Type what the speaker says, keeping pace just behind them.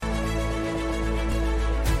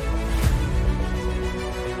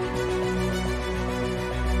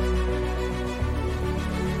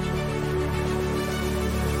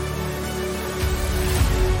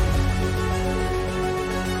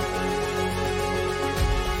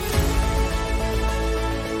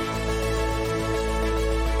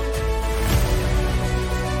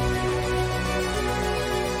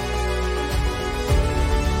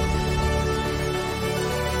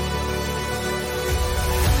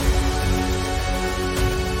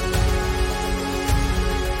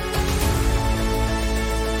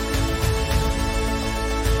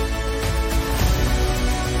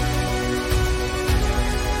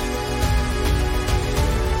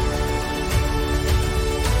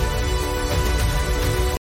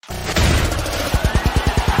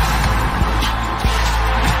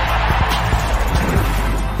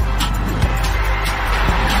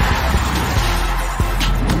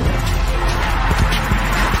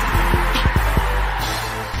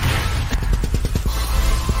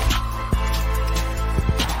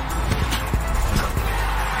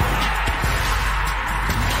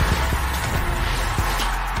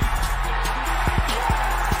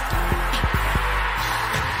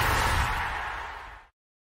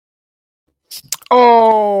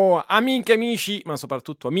Oh, amiche, amici, ma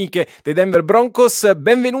soprattutto amiche dei Denver Broncos,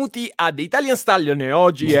 benvenuti ad Italian Stallion e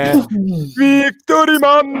oggi è Victory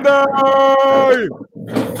Monday! Un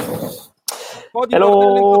po' di bordello in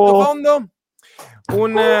Hello! sottofondo.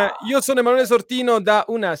 Io sono Emanuele Sortino da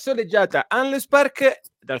una soleggiata Anles Park,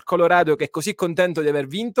 dal Colorado, che è così contento di aver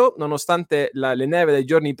vinto, nonostante le neve dei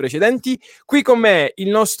giorni precedenti. Qui con me il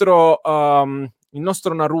nostro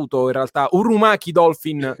Naruto, in realtà, Urumaki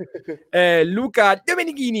Dolphin, Luca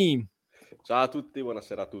Domenichini. Ciao a tutti,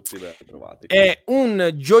 buonasera a tutti, ben trovati. E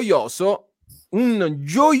un gioiosissimo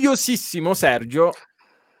Sergio,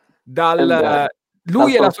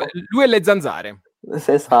 lui e le zanzare.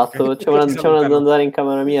 Esatto, c'è una zanzara in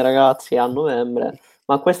camera mia, ragazzi, a novembre,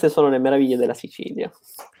 ma queste sono le meraviglie della Sicilia.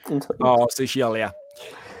 Oh, Sicilia.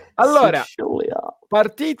 Allora, Sicilia.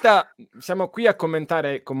 partita, siamo qui a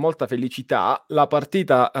commentare con molta felicità la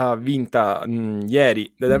partita vinta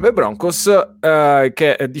ieri dai Denver Broncos,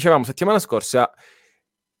 che dicevamo settimana scorsa,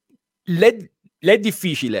 l'è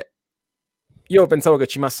difficile. Io pensavo che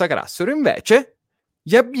ci massacrassero, invece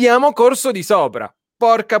gli abbiamo corso di sopra.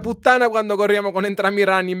 Porca puttana, quando corriamo con entrambi i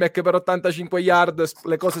running back per 85 yard,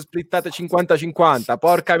 le cose splittate 50-50,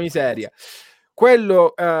 porca miseria.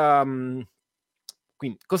 Quindi,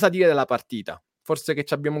 cosa dire della partita? Forse che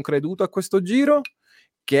ci abbiamo creduto a questo giro,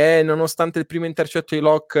 che nonostante il primo intercetto di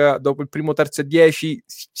Locke, dopo il primo terzo e 10,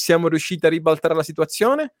 siamo riusciti a ribaltare la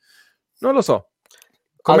situazione? Non lo so.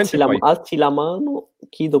 Alzi la mano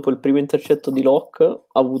chi dopo il primo intercetto di Locke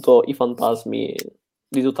ha avuto i fantasmi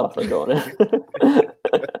di tutta la stagione.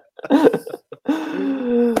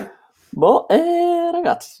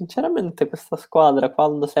 Ragazzi, sinceramente questa squadra,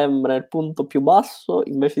 quando sembra il punto più basso,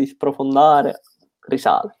 invece di sprofondare,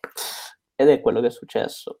 risale. Ed è quello che è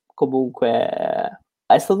successo. Comunque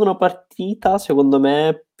è stata una partita, secondo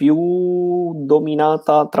me, più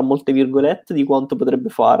dominata, tra molte virgolette, di quanto potrebbe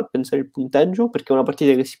far pensare il punteggio, perché è una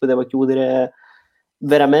partita che si poteva chiudere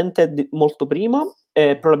veramente molto prima,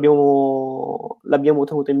 però l'abbiamo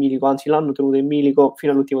tenuto in bilico, anzi l'hanno tenuto in bilico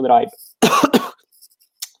fino all'ultimo drive.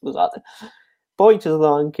 Scusate. Poi c'è stato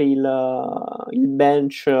anche il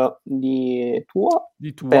bench di Tua.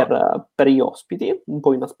 Per gli ospiti, un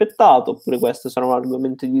po' inaspettato, pure questo sarà un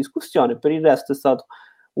argomento di discussione. Per il resto è stato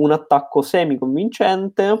un attacco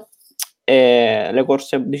semi-convincente, e le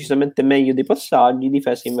corse decisamente meglio dei passaggi,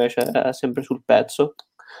 difesa invece sempre sul pezzo.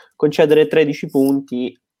 Concedere 13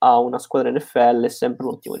 punti a una squadra NFL è sempre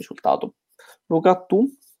un ottimo risultato. Luca,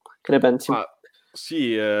 tu che ne pensi? Sì,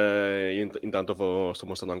 io intanto sto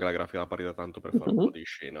mostrando anche la grafica della partita, tanto per fare un po' di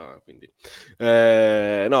scena, quindi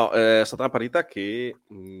è stata una partita che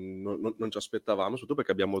non ci aspettavamo, soprattutto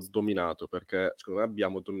perché abbiamo dominato, perché secondo me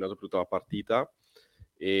abbiamo dominato tutta la partita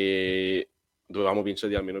e dovevamo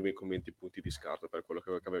vincere di almeno con 20 punti di scarto per quello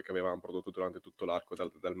che avevamo prodotto durante tutto l'arco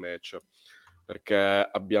del match, perché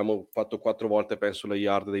abbiamo fatto 4 volte, penso, le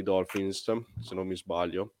yard dei Dolphins, se non mi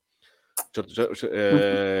sbaglio.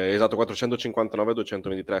 Esatto,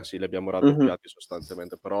 459-223, sì, li abbiamo raddoppiati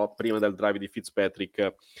sostanzialmente, però prima del drive di Fitzpatrick,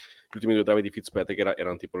 gli ultimi 2 drive di Fitzpatrick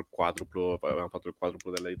erano tipo il quadruplo, avevamo fatto il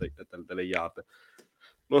quadruplo delle yard.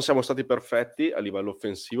 Non siamo stati perfetti a livello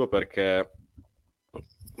offensivo perché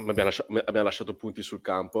abbiamo lasciato punti sul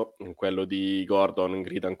campo, quello di Gordon in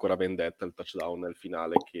grida ancora vendetta, il touchdown nel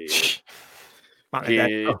finale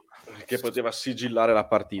che poteva sigillare la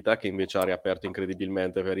partita, che invece ha riaperto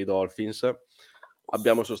incredibilmente per i Dolphins.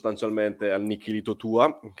 Abbiamo sostanzialmente annichilito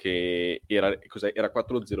Tua, che era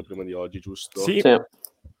 4-0 prima di oggi, giusto? Sì.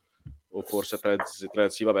 O forse 3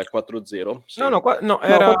 sì, vabbè, 4-0. Sì. No,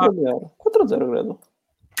 era 4-0 credo.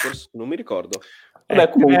 Forse, non mi ricordo. Vabbè,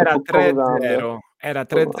 comunque era 3-0. Era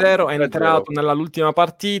 3-0, è entrato nell'ultima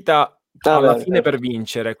partita alla fine per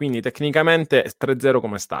vincere, quindi tecnicamente 3-0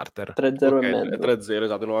 come starter. 3-0 okay, e mezzo. 3-0,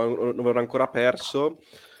 esatto, non avevano ancora perso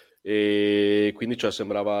e quindi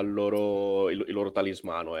sembrava il loro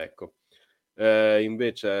talismano, ecco.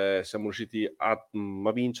 Invece siamo riusciti a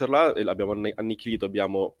vincerla e l'abbiamo annichilito, li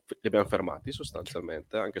abbiamo fermati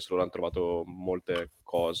sostanzialmente, anche se loro hanno trovato molte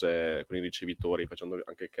cose con i ricevitori, facendo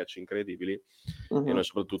anche catch incredibili, e noi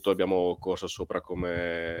soprattutto abbiamo corso sopra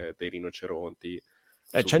come dei rinoceronti.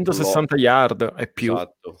 160 yard e più.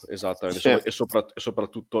 Esatto, sì. e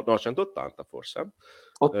soprattutto 180 forse.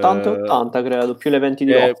 80 credo, più le 20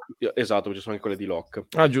 di Locke. Esatto, ci sono anche quelle di Locke.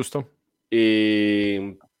 Ah, giusto.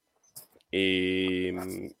 E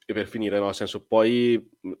per finire, nel senso, poi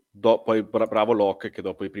bravo Locke, che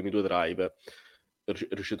dopo i primi 2 drive è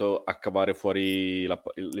riuscito a cavare fuori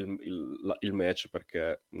il match,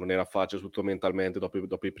 perché non era facile soprattutto mentalmente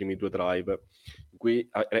dopo i primi 2 drive. Qui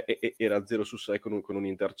era 0 su 6 con un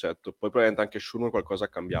intercetto. Poi probabilmente anche Schumann qualcosa ha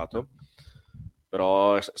cambiato,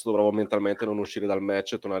 però è stato bravo mentalmente a non uscire dal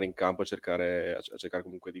match, tornare in campo e cercare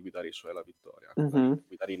comunque di guidare i suoi alla vittoria,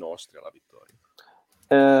 guidare i nostri alla vittoria.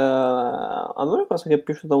 A me una cosa che è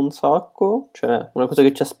piaciuta un sacco, cioè una cosa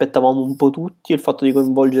che ci aspettavamo un po' tutti, è il fatto di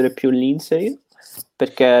coinvolgere più Lindsay,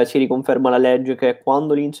 perché si riconferma la legge che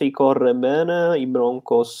quando Lindsay corre bene i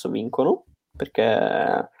Broncos vincono,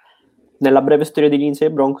 perché nella breve storia di Lindsay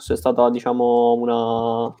e Broncos è stata, diciamo,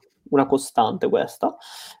 una costante questa,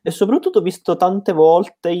 e soprattutto ho visto tante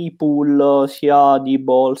volte i pool sia di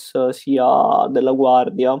Balls sia della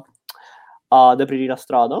guardia ad aprire la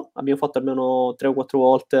strada. Abbiamo fatto almeno 3 o 4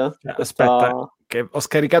 volte questa... Aspetta, che ho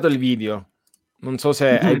scaricato il video. Non so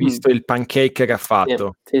se hai visto il pancake che ha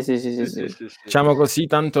fatto. Sì. Diciamo così,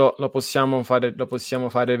 tanto lo possiamo fare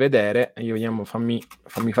vedere. Io vediamo, fammi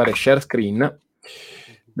fare share screen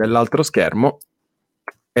dell'altro schermo.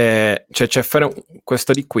 C'è fare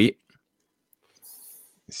questo di qui.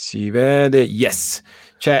 Si vede, yes.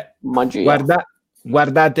 Cioè, magia.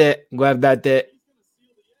 Guardate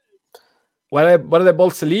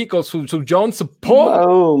Balls lì su Jones.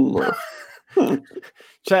 Boom.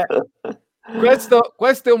 Cioè, questo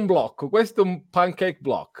è un blocco, questo è un pancake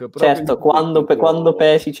block. Certo, quando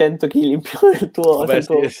pesi 100 kg in più del tuo... Vabbè,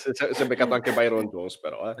 si è beccato anche Byron Jones,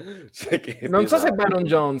 però. Non so se Byron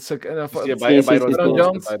Jones... Byron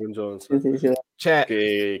Jones. Sì. Cioè,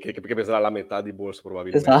 che peserà la metà di Balls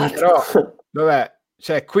probabilmente. Esatto. Però, vabbè,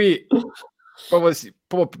 cioè qui... Proprio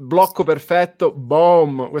blocco perfetto,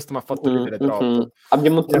 boom, questo mi ha fatto ridere troppo.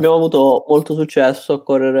 Abbiamo avuto molto successo a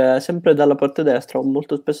correre sempre dalla parte destra,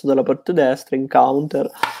 molto spesso dalla parte destra in counter,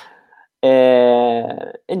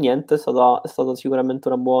 e niente, è stata sicuramente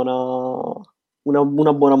una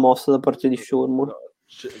buona mossa da parte di Shurmur. No,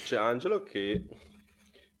 c'è Angelo che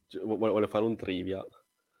vuole fare un trivia.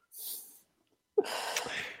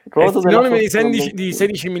 Sinonimo di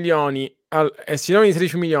 16 milioni. Sinonimo di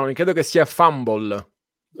 16 milioni, credo che sia fumble.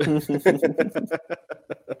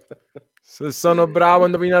 Se sono bravo a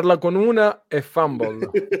indovinarla con una, è fumble.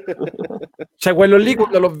 Cioè, quello lì,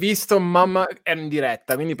 quando l'ho visto, mamma, era in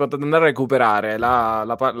diretta, quindi potete andare a recuperare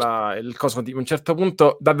il coso. A un certo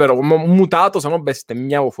punto, davvero, mutato, sono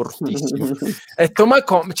bestemmiavo fortissimo. Ho detto, ma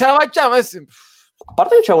come? Ce la facciamo? A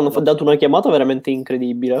parte che ci avevano dato una chiamata veramente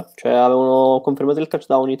incredibile, cioè avevano confermato il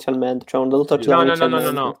touchdown inizialmente, cioè avevano dato touchdown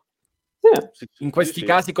inizialmente. No. In questi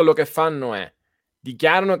casi quello che fanno è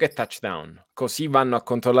dichiarano che è touchdown, così vanno a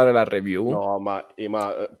controllare la review. No, ma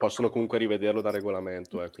possono comunque rivederlo da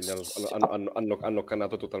regolamento, quindi hanno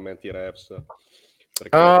cannato totalmente i refs.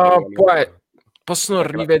 Possono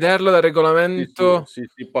rivederlo da regolamento? Sì,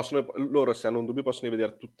 possono, loro se hanno un dubbio possono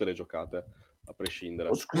rivedere tutte le giocate, a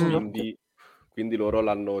prescindere. Quindi loro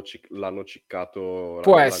l'hanno ciccato.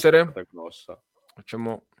 Può essere.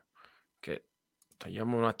 Facciamo che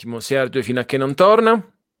tagliamo un attimo Sergio fino a che non torna.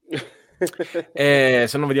 Se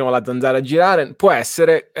no vediamo la zanzara girare. Può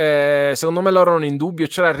essere. Secondo me loro non in dubbio.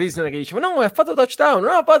 C'era Risner che diceva no, ha fatto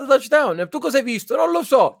touchdown. Tu cosa hai visto? Non lo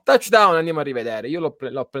so. Touchdown, andiamo a rivedere. Io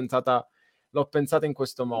l'ho pensata in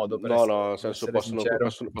questo modo. No, nel senso possono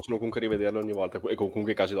comunque rivederlo ogni volta. E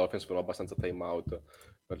comunque i casi Dolphins sono abbastanza time out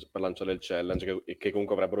per lanciare il challenge, che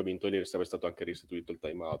comunque avrebbero vinto e gli sarebbe stato anche restituito il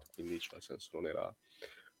time out. Quindi, cioè, nel senso, non era,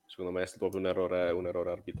 secondo me è stato proprio un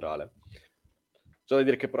errore arbitrale. C'è da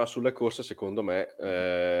dire che però sulle corse, secondo me,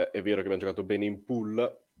 è vero che abbiamo giocato bene in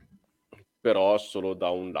pool, però solo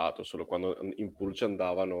da un lato, solo quando in pool ci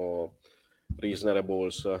andavano Risner e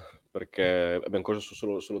Balls, perché abbiamo corso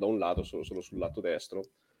solo da un lato, solo sul lato destro,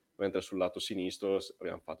 mentre sul lato sinistro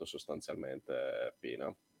abbiamo fatto sostanzialmente pena,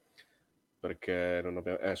 perché non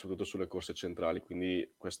abbiamo, soprattutto sulle corse centrali,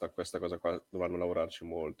 quindi questa cosa qua dovranno lavorarci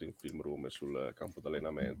molto in film room e sul campo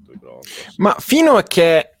d'allenamento i Broncos. Ma fino a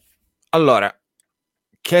che allora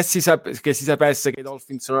che si sapesse che i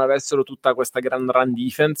Dolphins non avessero tutta questa gran run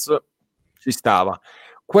defense, ci stava.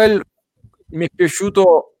 Mi è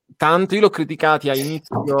piaciuto tanto, io l'ho criticati a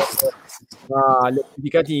inizio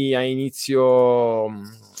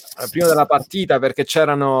prima della partita, perché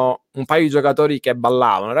c'erano un paio di giocatori che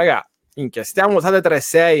ballavano. Raga, minchia, stiamo state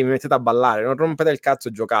 3-6, mi mettete a ballare, non rompete il cazzo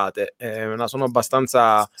e giocate. Sono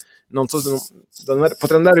abbastanza, non so se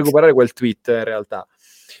potrei andare a recuperare quel tweet in realtà.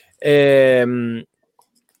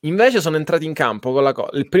 Invece sono entrati in campo con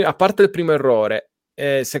a parte il primo errore,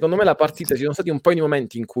 secondo me la partita ci sono stati un po' di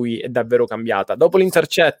momenti in cui è davvero cambiata. Dopo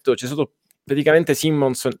l'intercetto c'è stato praticamente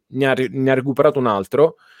Simmons ne ha recuperato un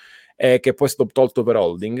altro che poi è stato tolto per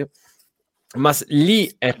holding, ma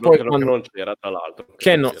lì è poi che non c'era, tra l'altro,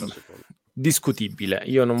 discutibile.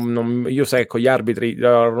 Io sai, con gli arbitri,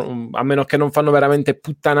 a meno che non fanno veramente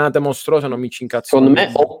puttanate mostruose, non mi ci incazzo. Secondo me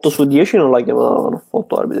 8 su 10 non la chiamavano,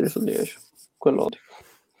 8 arbitri su 10. quello.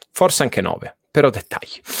 Forse anche 9, però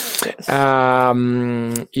dettagli.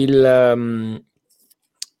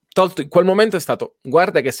 Quel momento è stato: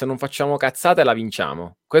 guarda che se non facciamo cazzate la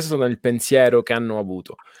vinciamo. Questo è il pensiero che hanno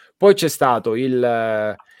avuto. Poi c'è stato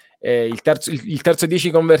il terzo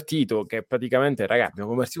 10 convertito, che praticamente, ragazzi, abbiamo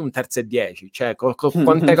convertito un terzo e 10, cioè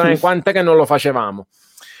quant'è che non lo facevamo?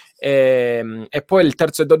 E poi il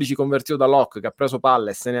terzo e 12 convertito da Locke, che ha preso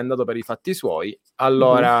palle e se n'è andato per i fatti suoi.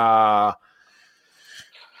 Allora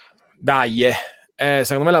dai,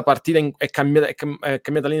 secondo me la partita è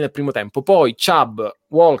cambiata lì nel primo tempo. Poi Chubb,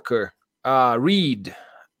 Walker, Reed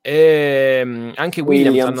e anche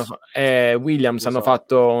Williams hanno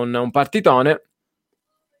fatto un partitone.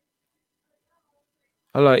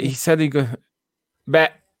 Allora,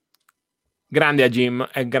 grande a Jim,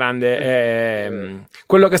 è grande.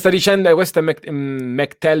 Quello che sta dicendo, questo è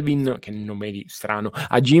McTelvin, che nome strano,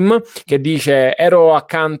 a Jim, che dice: ero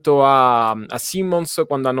accanto a Simmons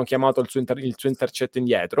quando hanno chiamato il suo intercetto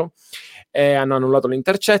indietro e hanno annullato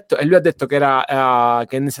l'intercetto, e lui ha detto che era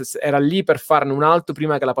lì per farne un altro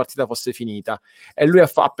prima che la partita fosse finita, e lui ha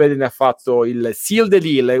fatto il seal the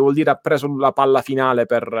deal, che vuol dire ha preso la palla finale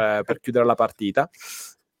per chiudere la partita.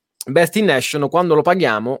 Best in Nation, quando lo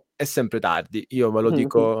paghiamo è sempre tardi. Io ve lo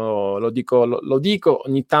dico,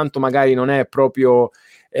 ogni tanto magari non è proprio,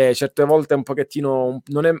 certe volte un pochettino,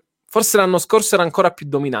 non è, forse l'anno scorso era ancora più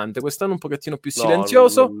dominante, quest'anno un pochettino più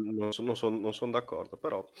silenzioso. Non sono d'accordo,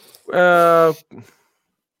 però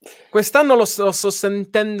quest'anno lo sto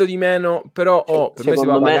sentendo di meno, però per me si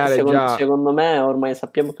va a pagare già. Secondo me ormai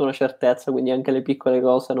sappiamo che è una certezza, quindi anche le piccole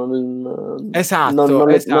cose non Esatto.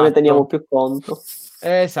 ne teniamo più conto.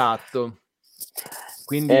 Esatto.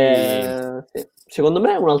 Quindi sì. Secondo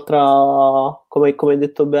me un'altra, come hai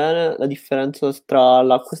detto bene, la differenza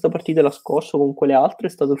tra questa partita e la scorsa con quelle altre è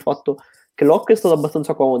stato il fatto che Locke è stato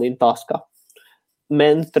abbastanza comodo in tasca,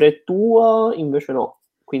 mentre Tua invece no.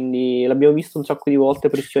 Quindi l'abbiamo visto un sacco di volte,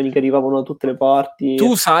 pressioni che arrivavano da tutte le parti.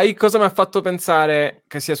 Tu sai cosa mi ha fatto pensare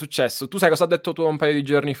che sia successo? Tu sai cosa ha detto tu un paio di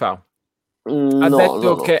giorni fa? Ha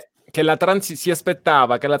detto che si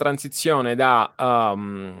aspettava che la transizione da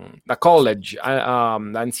college da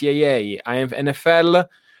NCAA a NFL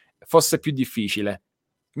fosse più difficile.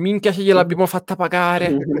 Minchia se gliel'abbiamo fatta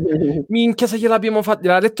pagare. Minchia se gliel'abbiamo fatta.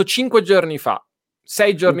 L'ha detto 5 giorni fa,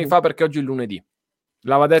 6 giorni fa, perché oggi è lunedì.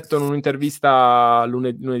 L'aveva detto in un'intervista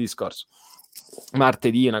lunedì scorso,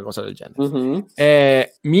 martedì, una cosa del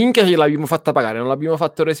genere. Minchia ce l'abbiamo fatta pagare, non l'abbiamo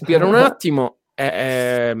fatto respirare un attimo.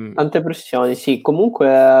 Tante pressioni, sì. Comunque,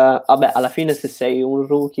 vabbè, alla fine se sei un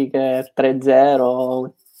rookie che è 3-0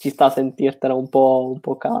 ci sta a sentirtela un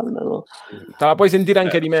po' calda, no? Te la puoi sentire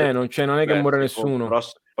anche di meno, cioè non è che muore nessuno. Però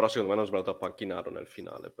secondo me hanno sbagliato a panchinarlo nel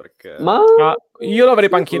finale, perché io l'avrei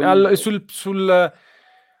panchinato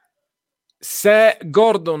se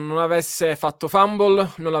Gordon non avesse fatto fumble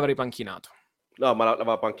non l'avrei panchinato. No, ma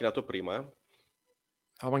l'aveva panchinato prima,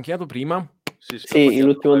 L'aveva panchinato prima? Sì,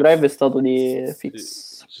 l'ultimo drive è stato di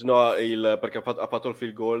Fitz. Sì, no, perché ha fatto il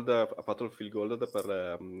field goal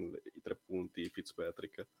per i 3 punti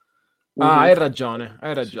Fitzpatrick. Hai ragione.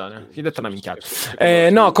 Ti ho detto una minchiata.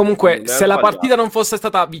 No, comunque, se la partita non fosse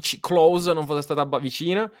stata close, non fosse stata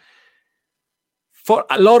vicina,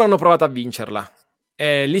 loro hanno provato a vincerla.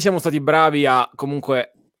 Lì siamo stati bravi a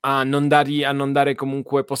non dare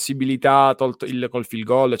comunque possibilità col field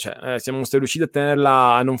goal, cioè siamo stati riusciti a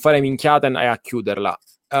tenerla, a non fare minchiate e a chiuderla.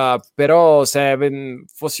 Però se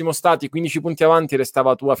fossimo stati 15 punti avanti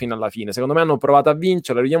restava Tua fino alla fine. Secondo me hanno provato a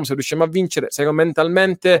vincere, vediamo se riusciamo a vincere. Secondo me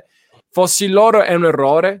mentalmente fossi loro è un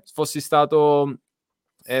errore, fosse stato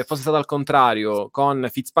al contrario, con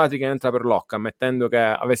Fitzpatrick che entra per Locke, ammettendo che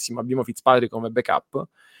abbiamo Fitzpatrick come backup,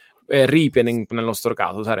 Ripien nel nostro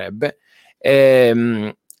caso sarebbe,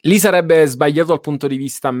 lì sarebbe sbagliato dal punto di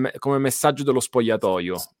vista come messaggio dello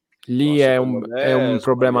spogliatoio. Lì è un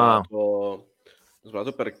problema.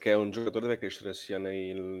 Sbagliato perché un giocatore deve crescere sia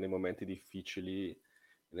nei momenti difficili,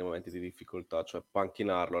 nei momenti di difficoltà, cioè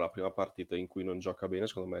panchinarlo la prima partita in cui non gioca bene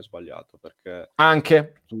secondo me è sbagliato, perché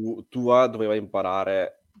anche Tua doveva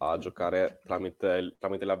imparare a giocare tramite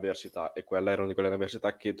l'avversità, e quella era una di quelle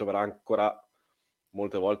avversità che troverà ancora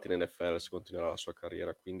molte volte in NFL se continuerà la sua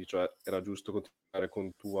carriera, quindi cioè era giusto continuare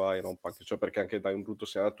con Tua e non panchinare, cioè perché anche dai un brutto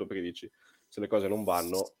segnale a Tua, perché dici se le cose non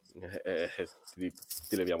vanno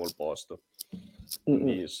ti leviamo il posto.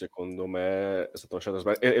 Quindi secondo me è stata una scelta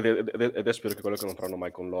sbagliata, ed è spero che quello che non faranno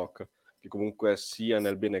mai con Locke, che comunque sia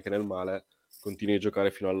nel bene che nel male continui a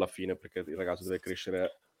giocare fino alla fine, perché il ragazzo deve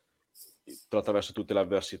crescere attraverso tutte le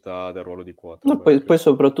avversità del ruolo di quarterback. Poi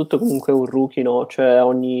soprattutto comunque un rookie, no? Cioè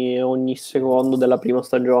ogni secondo della prima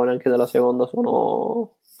stagione, anche della seconda,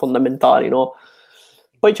 sono fondamentali, no?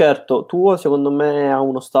 Poi certo, Tuo secondo me ha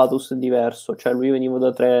uno status diverso, cioè lui veniva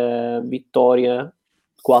da 3 vittorie,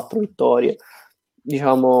 4 vittorie,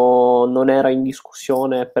 diciamo non era in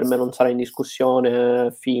discussione, per me non sarà in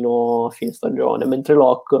discussione fino a fine stagione, mentre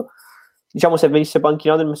Locke, diciamo se venisse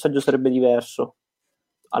panchinato il messaggio sarebbe diverso,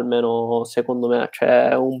 almeno secondo me,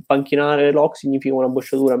 cioè un panchinare Locke significa una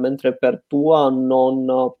bocciatura, mentre per Tua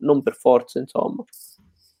non per forza, insomma.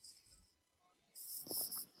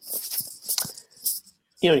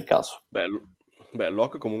 In ogni caso. Beh,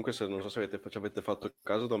 Locke comunque, non so se ci avete fatto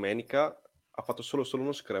caso, domenica ha fatto solo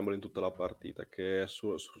uno scramble in tutta la partita, che è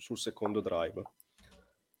sul secondo drive,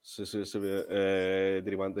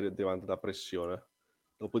 derivante da pressione.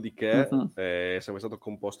 Dopodiché è sempre stato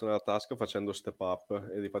composto nella tasca facendo step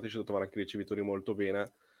up, e infatti ci sono trovare anche i ricevitori molto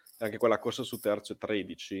bene. E anche quella corsa su terzo e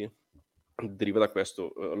 13 deriva da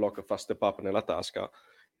questo. Locke fa step up nella tasca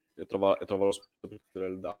e trova lo spazio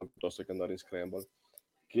del down piuttosto che andare in scramble,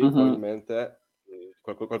 che probabilmente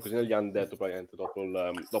qualcosina gli hanno detto probabilmente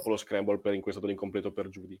dopo lo scramble in cui è stato l'incompleto per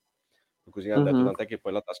Judy. Qualcosina hanno detto, tant'è che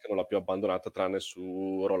poi la tasca non l'ha più abbandonata tranne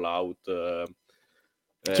su rollout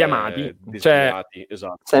chiamati, disegnati,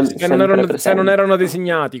 esatto. Se non erano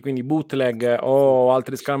disegnati, quindi bootleg o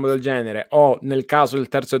altri scramble del genere, o nel caso del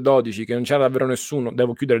terzo e 12 che non c'era davvero nessuno,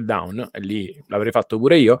 devo chiudere il down, e lì l'avrei fatto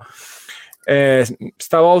pure io.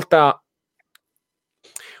 Stavolta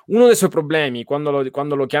uno dei suoi problemi quando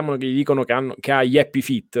lo chiamano, che gli dicono che ha gli happy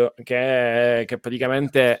feet, che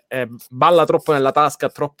praticamente balla troppo nella tasca, ha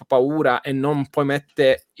troppa paura e non poi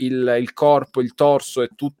mette il corpo, il torso e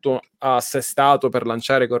tutto assestato per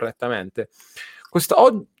lanciare correttamente.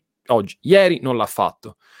 Ieri non l'ha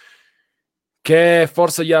fatto. Che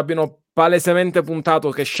forse gli abbiano palesemente puntato,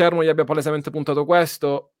 che Sherman gli abbia palesemente puntato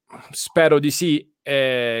questo, spero di sì,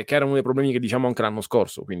 che era uno dei problemi che diciamo anche l'anno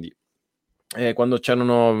scorso, quindi quando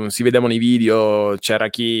si vedevano i video c'era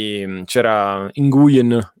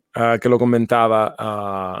Nguyen che lo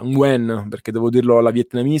commentava, Nguyen, perché devo dirlo alla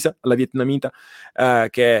vietnamita,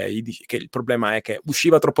 che il problema è che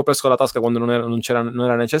usciva troppo presto dalla tasca quando non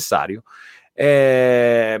era necessario.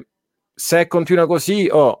 Se continua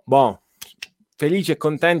così, felici e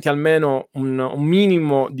contenti, almeno un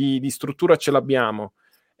minimo di struttura ce l'abbiamo,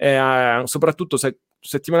 soprattutto se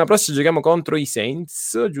settimana prossima giochiamo contro i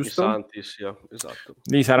Saints, giusto? I Santi, sì, esatto.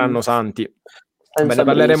 Lì saranno santi. Beh, ne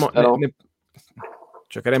parleremo.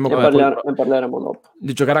 Giocheremo con ne parleremo dopo.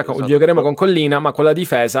 Giocheremo con Collina, ma con la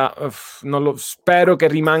difesa spero che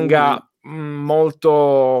rimanga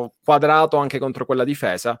molto quadrato anche contro quella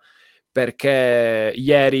difesa, perché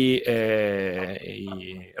ieri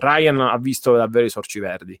Ryan ha visto davvero i sorci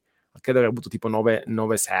verdi. Credo che ha avuto tipo 9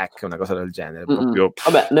 sack, una cosa del genere. Proprio.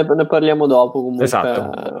 Vabbè, ne parliamo dopo comunque. Esatto.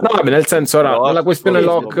 No, vabbè, nel senso, ora, nella questione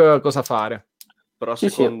Locke, cosa fare? Però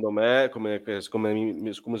secondo me, come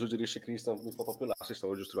suggerisce Christian, mi fa proprio l'assist,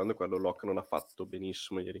 stavo giustificando quello, Locke non ha fatto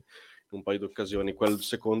benissimo ieri, in un paio di occasioni. Quel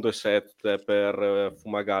secondo e 7 per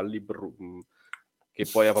Fumagalli, che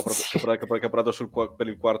poi ha parlato per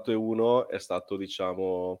il quarto e 1, è stato,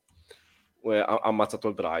 diciamo, ha ammazzato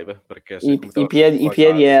il drive, perché i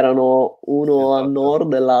piedi erano uno a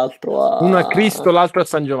nord e l'altro uno a Cristo, l'altro a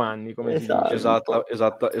San Giovanni, come si dice.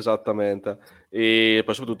 Esattamente. E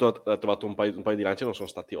poi soprattutto ha trovato un paio di lanci che non sono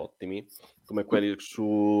stati ottimi, come quelli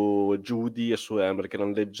su Judy e su Hamler, che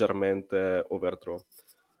erano leggermente overthrow.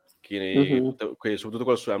 Soprattutto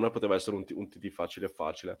quello su Hamler poteva essere un TD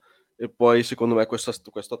facile. E poi secondo me questo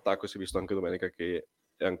attacco si è visto anche domenica, che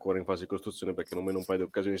è ancora in fase di costruzione, perché non meno un paio di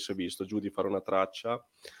occasioni si è visto Judy fare una traccia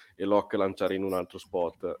e Locke lanciare in un altro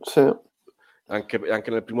spot. Sì. Anche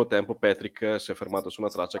nel primo tempo Patrick si è fermato su una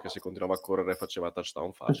traccia che, se continuava a correre, faceva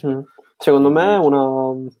touchdown facile. Secondo me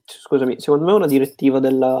una direttiva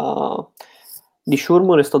di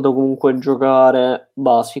Shurmur è stato comunque giocare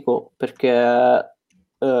basico, perché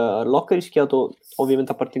Locke ha rischiato,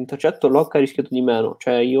 ovviamente a parte l'intercetto, Locke ha rischiato di meno,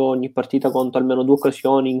 cioè io ogni partita conto almeno 2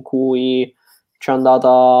 occasioni in cui ci è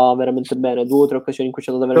andata veramente bene, 2 o 3 occasioni in cui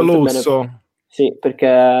ci è andata veramente bene. Sì,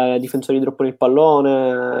 perché difensori droppano il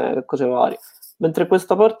pallone, cose varie. Mentre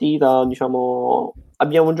questa partita, diciamo,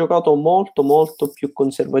 abbiamo giocato molto molto più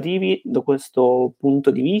conservativi da questo punto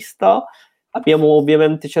di vista. Abbiamo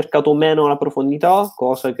ovviamente cercato meno la profondità,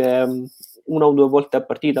 cosa che 1 o 2 volte a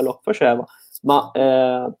partita lo faceva, ma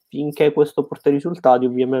finché questo porta risultati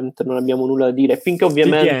ovviamente non abbiamo nulla da dire. Finché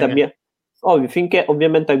ovviamente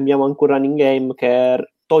abbiamo anche un running game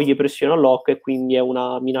che toglie pressione a Locke e quindi è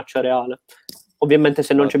una minaccia reale. Ovviamente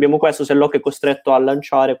se non abbiamo questo, se Locke è costretto a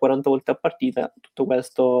lanciare 40 volte a partita, tutto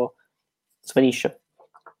questo svanisce.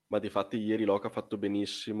 Ma difatti ieri Loca ha fatto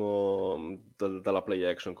benissimo dalla play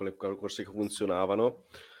action con le corse che funzionavano.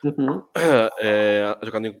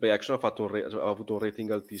 Giocando in play action ha avuto un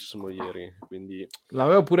rating altissimo ieri, quindi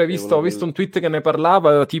l'avevo pure visto, ho visto un tweet che ne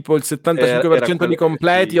parlava, tipo il 75% di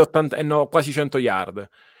completi, sì. 80, no, quasi 100 yard.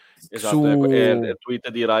 Esatto, è il tweet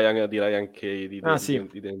di Ryan Kay di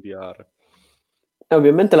NPR. E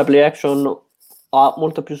ovviamente la play action ha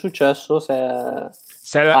molto più successo se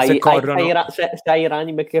corrono. Se hai i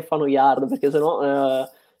running back che fanno yard, perché sennò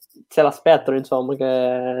se l'aspettano, insomma,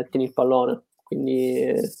 che tieni il pallone. Quindi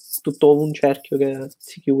è tutto un cerchio che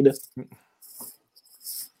si chiude.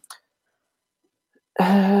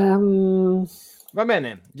 Va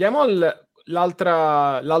bene, andiamo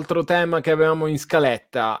l'altro tema che avevamo in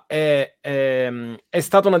scaletta. È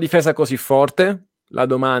stata una difesa così forte? La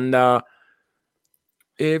domanda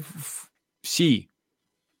sì.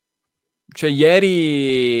 Cioè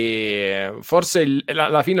ieri forse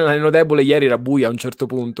la fine dell'anno debole ieri era buia a un certo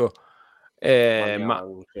punto. Ma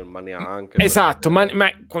neanche. Esatto,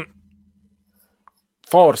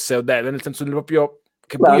 forse ho detto, nel senso proprio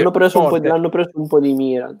che l'hanno preso un po' di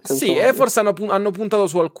mira. Sì, forse hanno puntato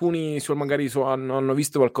su alcuni, hanno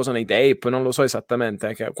visto qualcosa nei tape, non lo so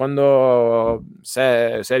esattamente. Che quando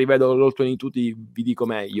se rivedo l'Olton in tutti vi dico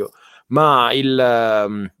meglio. Ma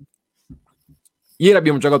ieri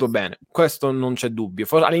abbiamo giocato bene, questo non c'è dubbio.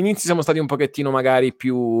 All'inizio siamo stati un pochettino magari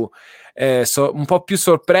più un po' più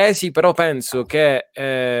sorpresi, però penso che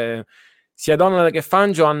sia Donald che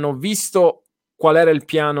Fangio hanno visto qual era il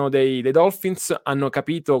piano dei Dolphins, hanno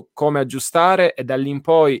capito come aggiustare e da lì in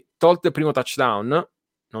poi, tolto il primo touchdown,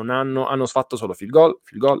 non hanno fatto solo field goal.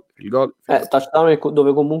 Touchdown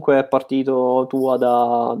dove comunque è partito Tua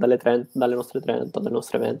dalle nostre 30, dalle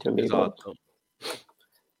nostre 20, non mi ricordo.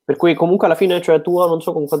 Per cui comunque alla fine, cioè Tua non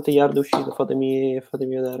so con quante yard è uscito, fatemi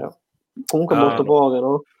vedere. Comunque molto poche,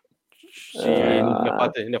 no? Sì, ne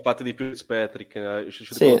ha fatte di più Fitzpatrick,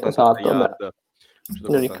 sì, esatto,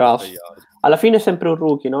 in ogni caso. Alla fine è sempre un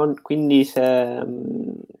rookie, no? Quindi se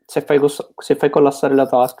fai collassare la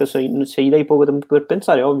task, se gli dai poco tempo per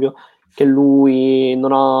pensare, è ovvio che lui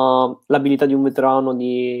non ha l'abilità di un veterano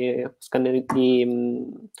di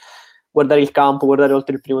guardare il campo, guardare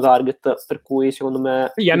oltre il primo target, per cui secondo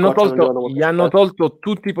me gli hanno tolto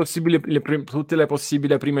tutte le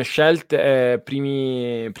possibili prime scelte,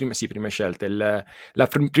 prime scelte, la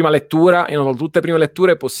prima lettura, hanno tolto tutte le prime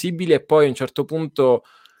letture possibili e poi a un certo punto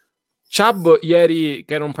Chubb ieri,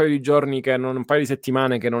 che era un paio di giorni, un paio di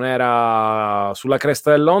settimane che non era sulla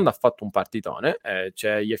cresta dell'onda, ha fatto un partitone,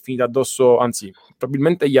 cioè gli è finito addosso, anzi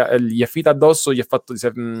probabilmente gli è finito addosso, e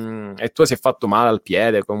tu si è fatto male al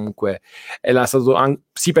piede comunque,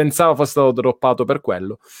 si pensava fosse stato droppato per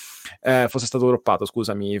quello, fosse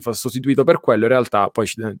sostituito per quello, in realtà poi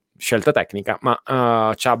scelta tecnica,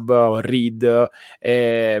 ma Chubb, Reed,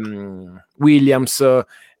 Williams,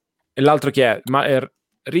 e l'altro chi è?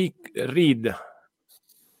 Reed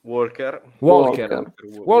Walker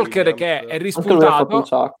che è rispuntato,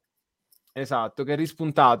 esatto, che è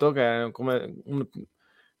rispuntato, che è come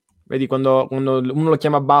vedi quando uno lo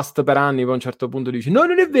chiama bust per anni, poi a un certo punto dici no,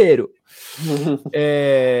 non è vero.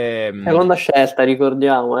 Seconda scelta,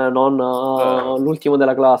 ricordiamo, non l'ultimo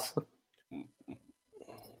della classe.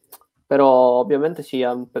 Però ovviamente sì,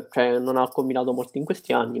 cioè, non ha combinato molto in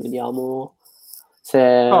questi anni, vediamo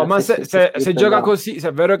se gioca così, se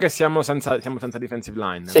è vero che siamo senza defensive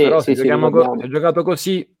line, però se giocato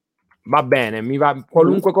così va bene,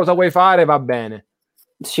 qualunque cosa vuoi fare va bene.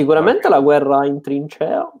 Sicuramente la guerra in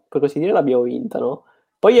trincea, per così dire, l'abbiamo vinta, no?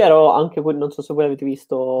 Poi ero anche, non so se voi avete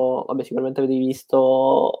visto, sicuramente avete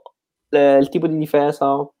visto il tipo di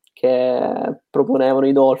difesa che proponevano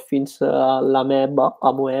i Dolphins alla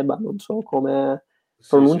Moeba, non so come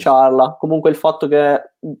pronunciarla. Sì. Comunque il fatto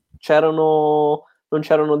che non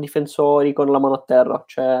c'erano difensori con la mano a terra,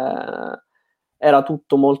 cioè era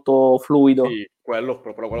tutto molto fluido. Sì, quello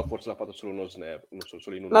forse l'ha fatto solo uno snap.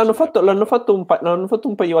 Solo in uno l'hanno snap. fatto un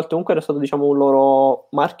paio di volte, comunque era stato diciamo un loro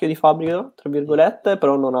marchio di fabbrica, tra virgolette,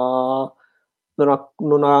 però non hanno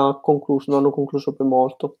concluso per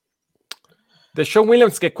molto. Deshaun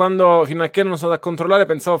Williams, che fino a che non sono andato a controllare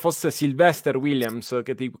pensavo fosse Sylvester Williams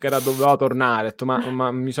che doveva tornare, ho detto, ma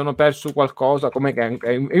mi sono perso qualcosa, come che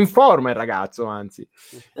è in forma il ragazzo, anzi.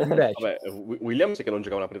 Invece. Vabbè, Williams che non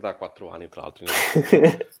giocava una partita a 4 anni, tra l'altro. La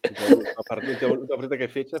partita che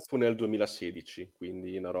fece fu nel 2016,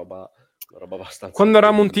 quindi una roba abbastanza... Quando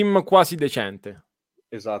eravamo un team quasi decente.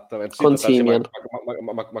 Esattamente, con sì, ma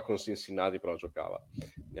con Cincinnati però giocava,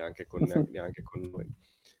 neanche con noi.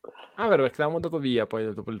 Vero, perché l'avevamo dato via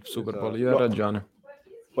poi dopo il Super Bowl, io ho ragione.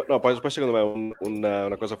 No, poi secondo me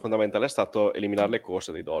una cosa fondamentale è stato eliminare le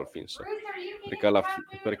corse dei Dolphins,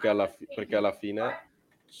 perché alla fine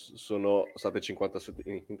sono state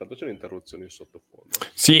 57. Intanto c'è un'interruzione in sottofondo.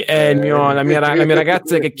 Sì, è la mia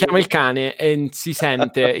ragazza che chiama il cane e si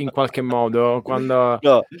sente in qualche modo quando...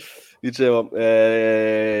 No, dicevo,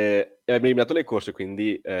 abbiamo eliminato le corse,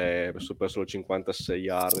 quindi per solo 56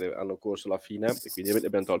 yard hanno corso alla fine, e quindi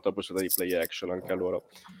abbiamo tolto la possibilità di play action anche a loro.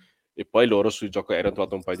 E poi loro sul gioco aereo hanno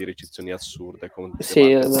trovato un paio di ricezioni assurde con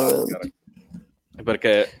Sì,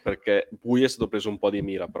 perché Pui è stato preso un po' di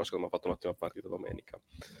mira, però secondo me ha fatto un'ottima partita domenica,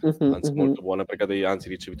 anzi molto buona, perché anzi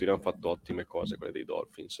i ricevitori hanno fatto ottime cose, quelle dei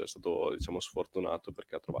Dolphins. È stato, diciamo, sfortunato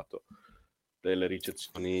perché ha trovato delle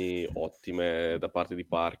ricezioni ottime da parte di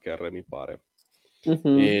Parker, mi pare.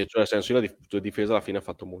 E cioè, nel senso, la difesa alla fine ha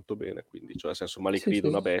fatto molto bene, quindi, cioè, nel senso, Malik Reed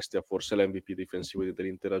una bestia, forse l'MVP difensivo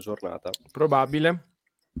dell'intera giornata. Probabile.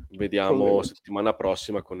 Vediamo settimana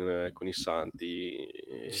prossima con i Santi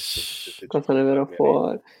cosa ne verrà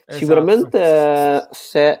fuori. Esatto. Sicuramente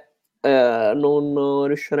se non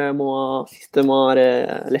riusciremo a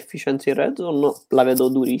sistemare l'efficienza in red zone, la vedo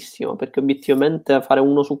durissima, perché obiettivamente fare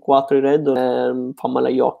 1 su 4 in red zone fa male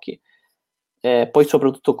agli occhi. Poi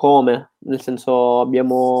soprattutto come, nel senso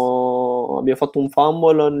abbiamo fatto un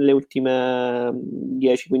fumble nelle ultime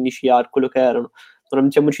 10-15 yard, quello che erano. Non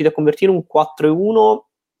siamo riusciti a convertire un 4-1.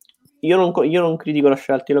 Io non critico la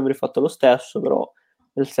scelta, io l'avrei fatto lo stesso, però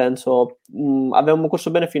nel senso avevamo corso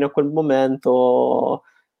bene fino a quel momento,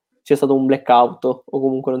 c'è stato un blackout o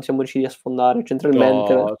comunque non siamo riusciti a sfondare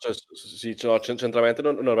centralmente. No, centralmente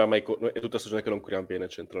non aveva mai è tutta stagione che non curiamo bene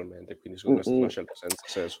centralmente, quindi secondo me è stata una scelta senza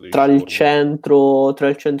senso tra il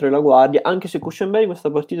centro e la guardia, anche se Cushenberry questa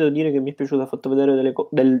partita devo dire che mi è piaciuta, ha fatto vedere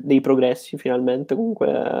dei progressi finalmente,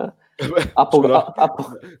 comunque vatti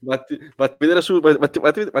vedere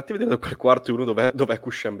quel quarto uno dov'è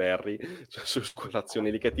Cushenberry, cioè, su quell'azione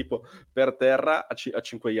lì che è tipo per terra a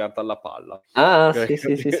 5 yard alla palla.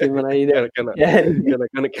 Sì, me l'hai idea. Che è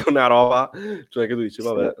una roba, cioè, che tu dici,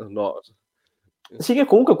 vabbè, no. Sì, che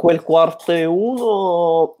comunque quel quarto e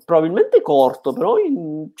uno probabilmente corto, però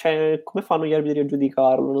cioè, come fanno gli arbitri a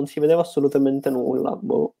giudicarlo? Non si vedeva assolutamente nulla.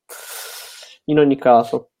 Boh. In ogni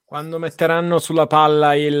caso. Quando metteranno sulla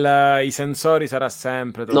palla i sensori sarà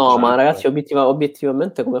sempre troppo. No, ma ragazzi,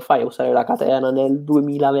 obiettivamente come fai a usare la catena nel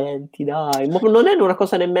 2020? Dai, ma non è una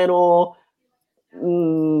cosa nemmeno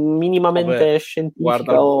minimamente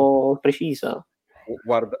scientifica o precisa.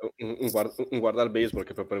 Guarda il baseball,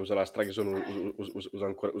 che per usare la strike zone usa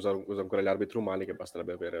ancora gli arbitri umani, che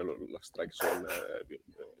basterebbe avere la strike zone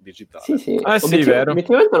digitale. Sì. Vero.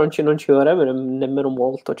 Obiettivamente non ci vorrebbe nemmeno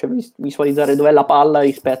molto, cioè visualizzare dov'è la palla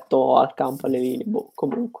rispetto al campo, alle linee,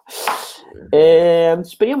 comunque.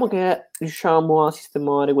 Speriamo che riusciamo a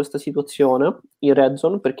sistemare questa situazione in red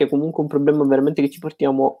zone, perché comunque è un problema veramente che ci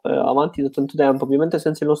portiamo avanti da tanto tempo, ovviamente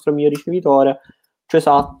senza il nostro miglior ricevitore. Cioè,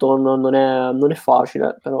 esatto, non è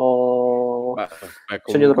facile, però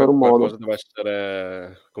bisogna trovare un modo.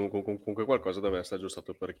 Comunque qualcosa deve essere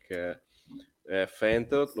aggiustato, perché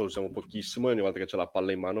Fent lo usiamo pochissimo e ogni volta che c'è la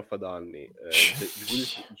palla in mano fa danni.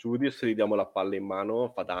 Judy, se gli diamo la palla in mano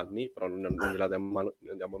fa danni, però non gliela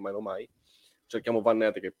diamo in mano mai. Cerchiamo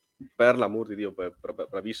Vannette, che per l'amor di Dio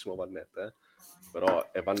bravissimo Vannette, però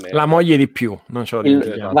è Vannette. La moglie di più, non ce lo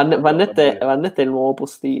dimentichiamo. Vannette è il nuovo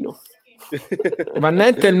postino.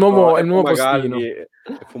 Vannette è il nuovo postino.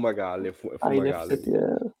 Fumagalli.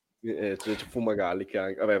 Fumagalli, che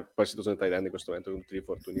anche, vabbè, poi situazione tight end in questo momento con tutti i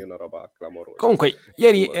fortuni è una roba clamorosa. Comunque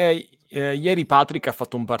ieri Patrick ha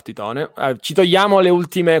fatto un partitone. Ci togliamo le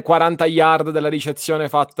ultime 40 yard della ricezione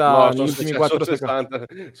fatta negli ultimi 4 secondi.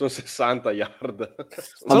 Sono 60 yard.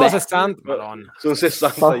 Sono 60? Madonna. Sono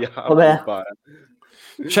 60 yard, mi pare.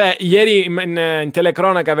 Cioè, ieri in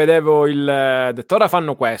telecronaca vedevo detto, ora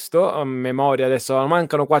fanno questo, a memoria adesso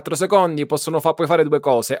mancano 4 secondi, puoi fare due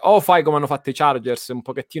cose: o fai come hanno fatto i Chargers, un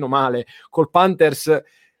pochettino male, col Panthers,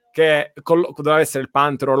 che doveva essere il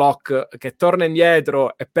Panther o Locke, che torna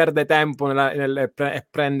indietro e perde tempo e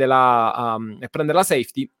prende la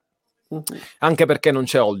safety, anche perché non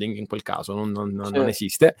c'è holding in quel caso, non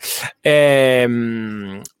esiste.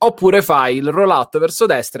 Oppure fai il roll out verso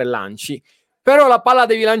destra e lanci. Però la palla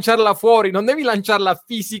devi lanciarla fuori, non devi lanciarla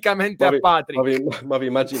fisicamente a Patrick. Ma vi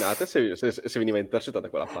immaginate se veniva intercettata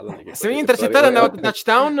quella palla lì? Se veniva intercettata andava a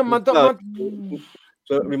touchdown,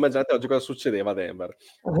 vi immaginate oggi cosa succedeva a Denver?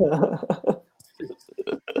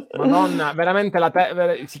 Madonna, veramente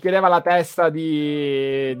si chiedeva la testa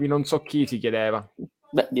di non so chi si chiedeva.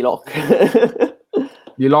 Beh, di Locke.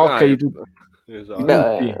 Di Locke e di tutto. Esatto.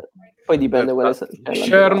 Poi dipende quale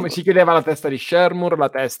si chiedeva la testa di Shermour, la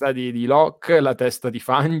testa di Locke, la testa di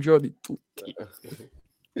Fangio, di tutti.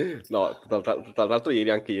 No, tra l'altro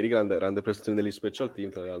anche ieri grande prestazione degli special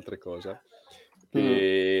team, tra le altre cose.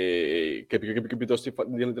 Che piuttosto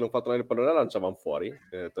di non far tornare il pallone la lanciavano fuori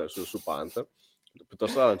su punt,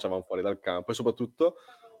 piuttosto la lanciavano fuori dal campo, e soprattutto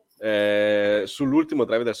sull'ultimo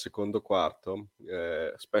drive del secondo quarto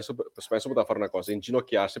spesso poteva fare una cosa,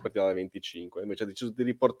 inginocchiarsi per tirare la 25, invece ha deciso di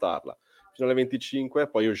riportarla fino alle 25,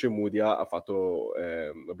 poi Ojemudia ha fatto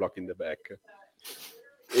block in the back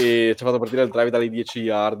e ci ha fatto partire il drive dalle 10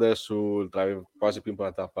 yard sul drive quasi più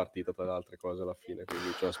importante della partita, tra le altre cose, alla fine.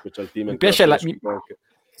 Quindi c'è una special team. Mi piace anche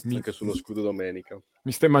sullo scudo domenica.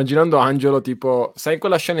 Mi sto immaginando Angelo tipo, sai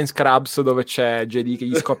quella scena in Scrubs dove c'è JD che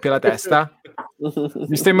gli scoppia la testa?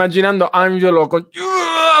 Mi sto immaginando Angelo con...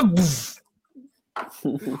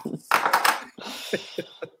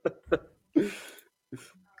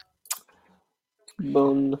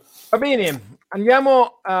 Va bene,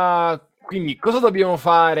 andiamo a... Quindi, cosa dobbiamo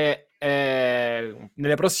fare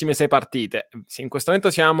nelle prossime 6 partite? Sì, in questo momento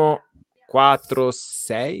siamo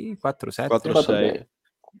 4-6? 4-7?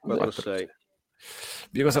 4-6.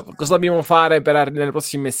 Cosa dobbiamo fare nelle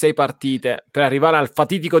prossime 6 partite per arrivare al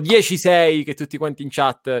fatidico 10-6 che tutti quanti in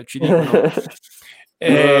chat ci dicono?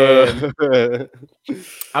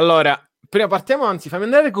 Allora, prima partiamo, anzi, fammi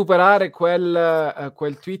andare a recuperare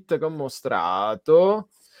quel tweet che ho mostrato,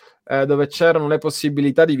 dove c'erano le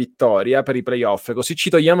possibilità di vittoria per i playoff, così ci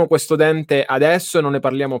togliamo questo dente adesso e non ne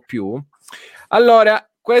parliamo più. Allora,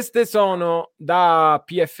 queste sono da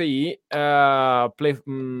PFI, Pro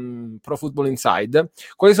Football Inside.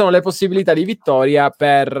 Quali sono le possibilità di vittoria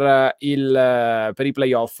per i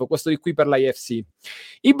playoff? Questo di qui per l'AFC.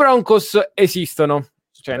 I Broncos esistono,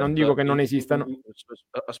 cioè non dico che non esistano.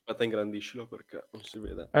 Aspetta, ingrandiscilo perché non si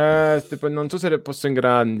vede. Non so se le posso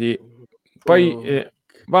ingrandi. Poi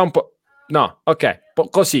va un po'. No, ok,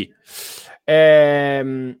 così.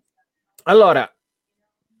 Allora,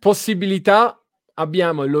 possibilità.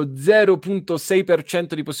 Abbiamo lo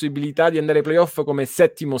 0.6% di possibilità di andare ai playoff come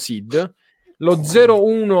settimo seed, lo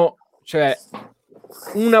 0.1, cioè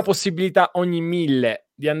una possibilità ogni 1000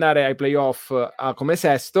 di andare ai playoff come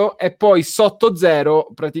sesto, e poi sotto 0,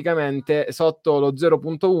 praticamente sotto lo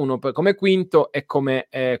 0.1 come quinto e come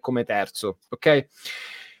terzo, ok?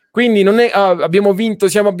 Quindi non è abbiamo vinto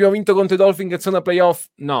contro i Dolphin che sono a playoff.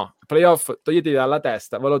 No, playoff toglietevi dalla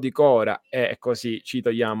testa, ve lo dico ora, e così ci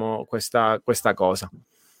togliamo questa cosa.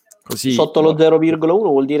 Così, sotto lo 0,1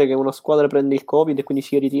 vuol dire che una squadra prende il Covid e quindi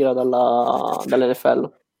si ritira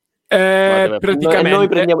dall'NFL.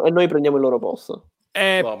 Praticamente e noi prendiamo il loro posto.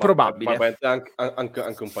 È probabile.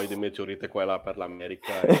 Anche un paio di meteorite qua e là per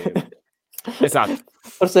l'America. Esatto.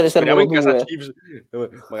 Forse ne servono in casa due. Chiefs,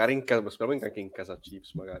 magari speriamo anche in casa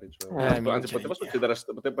Chiefs, magari. Anzi, poteva succedere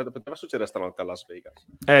stanotte a Las Vegas.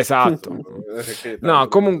 Esatto. No,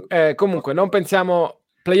 comunque non pensiamo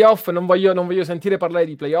playoff, non voglio sentire parlare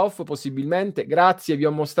di playoff, possibilmente. Grazie, vi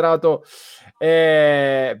ho mostrato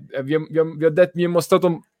vi ho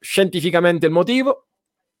mostrato scientificamente il motivo.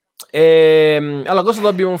 Allora, cosa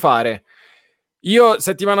dobbiamo fare? Io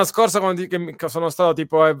settimana scorsa quando sono stato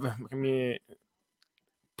tipo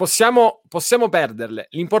possiamo perderle,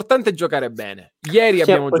 l'importante è giocare bene. Ieri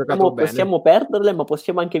abbiamo giocato bene. Possiamo perderle, ma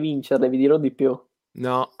possiamo anche vincerle, vi dirò di più.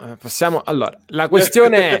 No, possiamo. Allora, la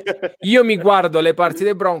questione è: io mi guardo le partite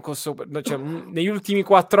dei Broncos, cioè, negli ultimi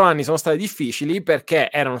 4 anni sono state difficili perché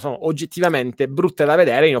sono oggettivamente brutte da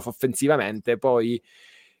vedere offensivamente. Poi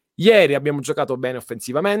ieri abbiamo giocato bene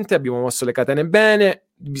offensivamente, abbiamo mosso le catene bene,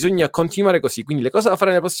 bisogna continuare così. Quindi le cose da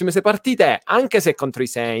fare nelle prossime 6 partite è, anche se contro i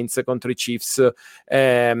Saints, contro i Chiefs,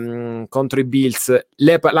 contro i Bills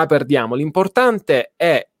la perdiamo, l'importante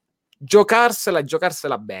è giocarsela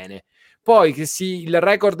bene. Poi che il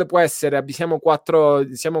record può essere siamo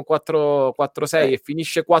 4-6 e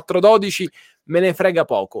finisce 4-12, me ne frega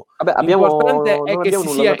poco. Vabbè, l'importante è che si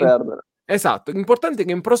sia perdere. Esatto, l'importante è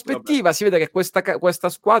che in prospettiva si veda che questa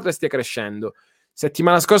squadra stia crescendo.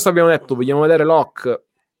 Settimana scorsa abbiamo detto vogliamo vedere Locke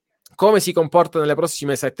come si comporta nelle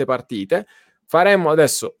prossime 7 partite. Faremo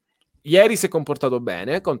adesso. Ieri si è comportato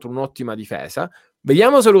bene contro un'ottima difesa.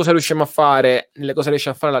 Vediamo se riusciamo a fare cosa riesce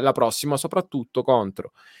a fare la prossima, soprattutto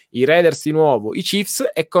contro i Raiders di nuovo, i Chiefs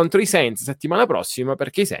e contro i Saints settimana prossima,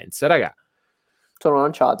 perché i Saints, raga, sono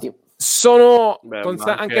lanciati.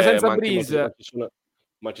 Anche senza Breeze.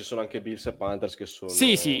 Ma ci sono anche Bills e Panthers che sono...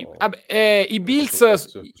 Sì. Vabbè, i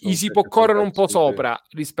Bills gli si può correre un po' sopra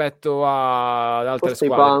rispetto ad altre forse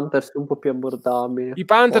squadre. I Panthers un po' più abbordabili. I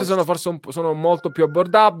Panthers sono molto più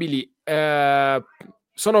abbordabili.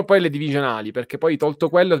 Sono poi le divisionali, perché poi tolto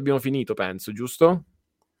quello abbiamo finito, penso, giusto?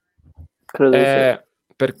 Credo di sì.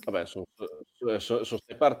 Vabbè, sono 6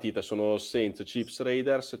 partite, sono Saints, Chiefs,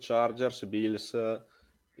 Raiders, Chargers, Bills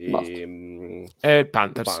e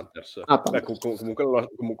Panthers. Panthers. Panthers.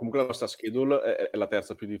 Comunque la nostra schedule è la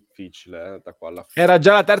terza più difficile da qua alla fine. Era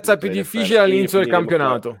già la terza più difficile all'inizio del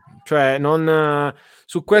campionato, cioè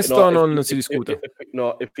su questo non si discute.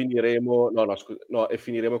 E finiremo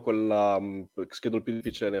con la schedule più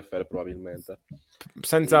difficile NFL probabilmente.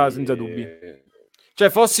 Senza dubbi. Cioè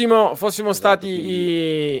fossimo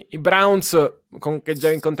stati i Browns, che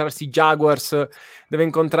deve incontrarsi i Jaguars, deve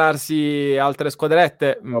incontrarsi altre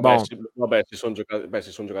squadrette. Vabbè, si sono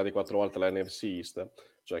giocati 4 volte la NFC East,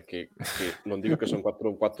 cioè che non dico che sono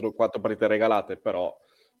 4 partite regalate, però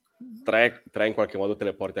 3 in qualche modo te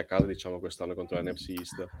le porti a casa, diciamo, quest'anno contro la NFC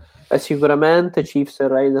East. Sicuramente Chiefs e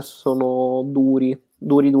Raiders sono duri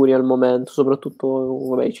al momento,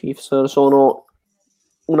 soprattutto i Chiefs sono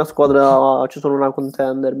una squadra, ci sono una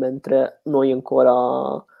contender, mentre noi ancora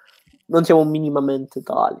non siamo minimamente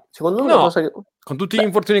tali. Secondo me una cosa che... con tutti gli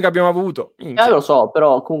infortuni che abbiamo avuto. Lo so,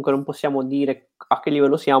 però comunque non possiamo dire a che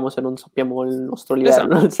livello siamo se non sappiamo il nostro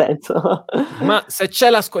livello, nel senso. Ma se c'è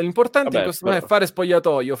l'importante in questo momento è fare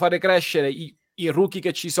spogliatoio, fare crescere i rookie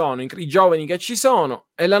che ci sono, i giovani che ci sono,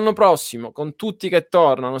 e l'anno prossimo, con tutti che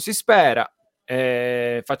tornano, si spera,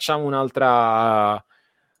 facciamo un'altra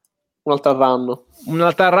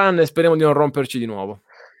run e speriamo di non romperci di nuovo.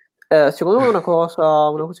 Secondo me una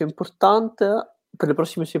cosa importante per le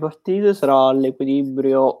prossime 6 partite sarà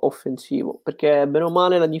l'equilibrio offensivo, perché bene o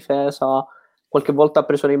male la difesa qualche volta ha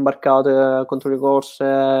preso le imbarcate contro le corse,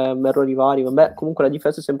 errori vari, vabbè, comunque la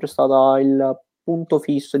difesa è sempre stata il punto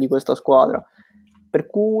fisso di questa squadra, per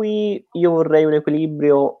cui io vorrei un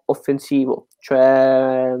equilibrio offensivo,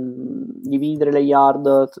 cioè dividere le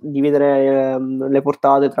yard, dividere le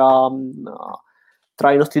portate tra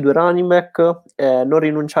i nostri 2 running back, non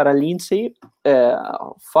rinunciare a Lindsay,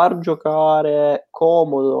 far giocare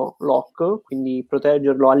comodo Locke, quindi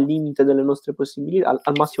proteggerlo al limite delle nostre possibilità,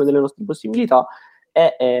 al massimo delle nostre possibilità,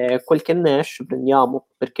 e quel che Nash prendiamo,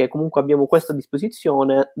 perché comunque abbiamo questa a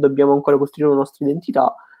disposizione, dobbiamo ancora costruire la nostra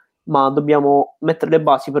identità, ma dobbiamo mettere le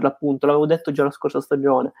basi per l'appunto, l'avevo detto già la scorsa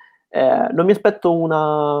stagione. Non mi aspetto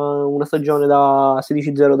una stagione da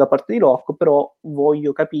 16-0 da parte di Locke, però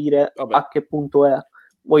voglio capire a che punto è.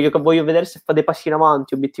 Voglio vedere se fa dei passi in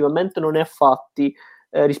avanti. Obiettivamente non ne ha fatti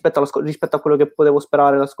rispetto a quello che potevo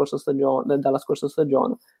sperare dalla scorsa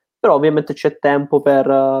stagione. Però ovviamente c'è tempo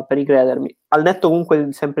per ricredermi. Al netto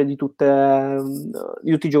comunque sempre di tutti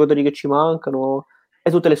i giocatori che ci mancano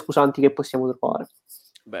e tutte le scusanti che possiamo trovare.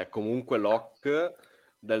 Beh, comunque Locke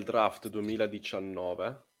del draft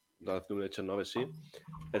 2019 sì,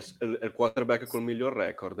 è il quarterback col miglior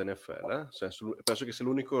record NFL, penso che sia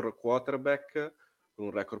l'unico quarterback con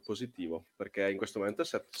un record positivo, perché in questo momento è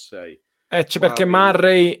 7-6. Perché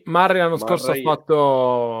Murray l'anno scorso ha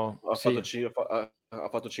fatto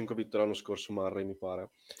 5 vittorie l'anno scorso, Murray mi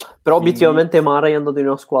pare. Però obiettivamente Murray è andato in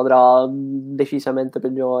una squadra decisamente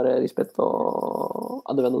peggiore rispetto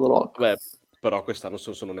a dove è andato Locke. Beh, però quest'anno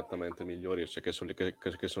sono nettamente migliori, cioè che sono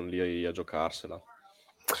lì a giocarsela.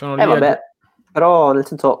 Però nel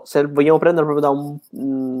senso, se vogliamo prendere proprio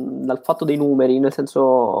dal fatto dei numeri, nel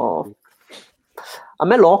senso, a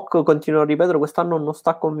me Locke, continuo a ripetere, quest'anno non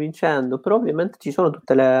sta convincendo, però ovviamente ci sono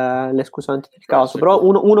tutte le scusanti del caso. Però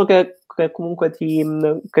uno che comunque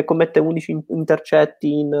che commette 11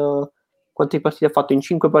 intercetti in quante partite ha fatto? In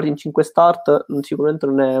 5 partite, in 5 start, sicuramente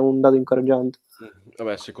non è un dato incoraggiante.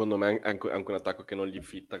 Vabbè, secondo me è anche un attacco che non gli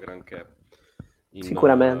fitta granché.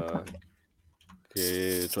 Sicuramente.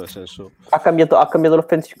 Cioè, nel senso... ha cambiato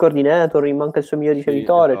l'offensive coordinator, manca il suo miglior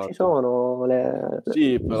ricevitore, esatto. Ci sono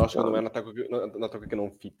Sì, però secondo me è un attacco che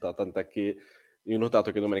non fitta, tant'è che io ho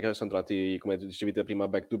notato che domenica sono entrati, come dicevi prima,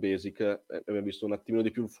 back to basic, abbiamo visto un attimino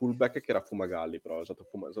di più il fullback che era Fumagalli, però hanno usato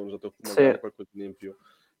Fumagalli qualcosina in più.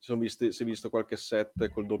 Si è visto qualche set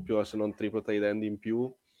col doppio, se non triplo tight end in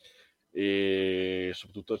più, e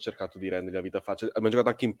soprattutto ho cercato di rendere la vita facile. Abbiamo giocato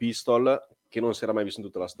anche in pistol, che non si era mai visto in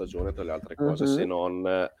tutta la stagione, tra le altre cose, se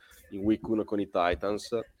non in week 1 con i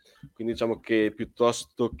Titans. Quindi diciamo che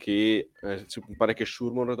piuttosto che mi pare che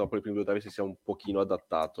Shurmur dopo le prime 2 drive si sia un pochino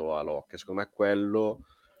adattato a Locke, secondo me quello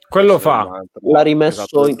fa, l'ha rimesso,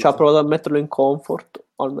 ha provato a metterlo in comfort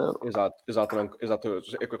almeno. Esatto,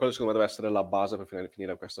 e quello secondo me deve essere la base per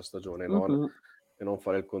finire questa stagione, e non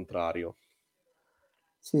fare il contrario.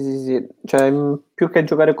 Sì, cioè più che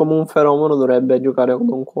giocare come un fenomeno dovrebbe giocare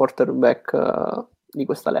come un quarterback di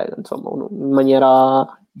questa lega, insomma, in maniera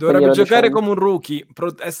dovrebbe giocare come un rookie,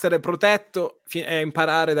 essere protetto e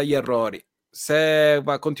imparare dagli errori. Se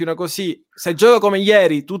continua così, se gioca come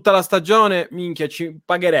ieri tutta la stagione, minchia, ci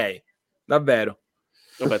pagherei. davvero.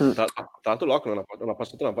 Vabbè, tra l'altro Locke non ha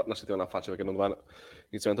passato una settimana facile, perché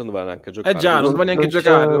inizialmente non doveva neanche giocare. Già, non doveva neanche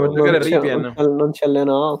giocare, doveva giocare Ripien. Non si è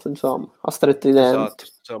allenato, insomma, ha stretto i denti. Esatto,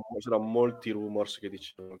 c'erano molti rumors che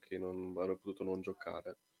dicevano che non avrebbe potuto non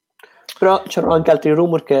giocare. Però c'erano anche altri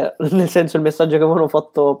rumor che, nel senso, il messaggio che avevano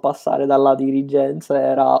fatto passare dalla dirigenza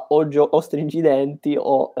era o stringi i denti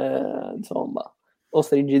o, insomma, o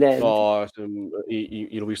stringi i denti. No,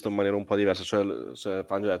 io l'ho visto in maniera un po' diversa, cioè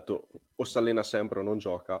Fangio ha detto o si allena sempre o non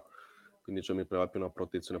gioca, quindi mi premeva più una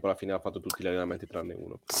protezione, poi alla fine ha fatto tutti gli allenamenti tranne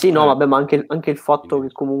uno. Sì, no, vabbè, ma anche il fatto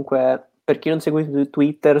che comunque, per chi non segue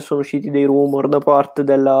Twitter, sono usciti dei rumor da parte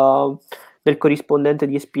del corrispondente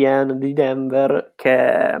di ESPN di Denver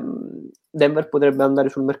che Denver potrebbe andare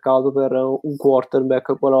sul mercato per un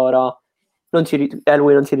quarterback qualora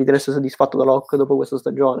lui non si ritenesse soddisfatto da Locke dopo questa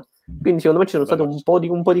stagione. Quindi secondo me ci sono state un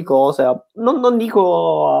po' di cose, non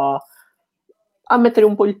dico a mettere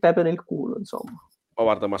un po' il pepe nel culo, insomma. Ma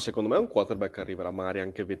guarda, ma secondo me un quarterback arriverà magari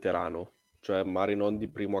anche veterano, cioè magari non di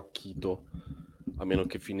primo acchito, a meno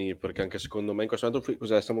che finì, perché anche secondo me in questo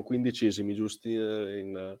momento siamo 15esimi giusti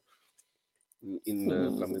nel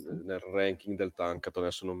ranking del Tankathon,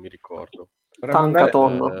 adesso non mi ricordo.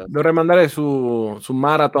 Dovremmo andare su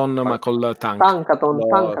Marathon, ma col Tankathon.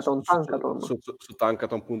 Su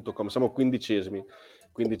Tankathon.com siamo 15esimi,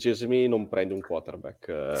 non prendi un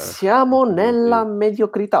quarterback. Siamo nella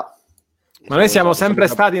mediocrità. Ma noi siamo sempre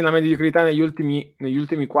stati nella mediocrità negli ultimi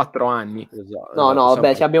 4 anni. Esatto, no,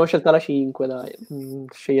 vabbè, se abbiamo scelto la 5, dai.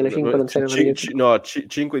 Sceglie la 5 non sei nella mediocrità. No,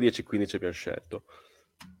 5, 10, 15 abbiamo scelto.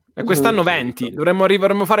 E quest'anno 20.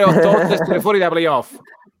 Dovremmo fare 8-8 e stare fuori dai playoff.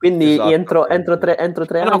 Quindi entro 3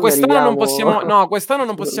 anni quest'anno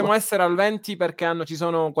non possiamo essere al 20 perché ci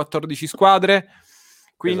sono 14 squadre.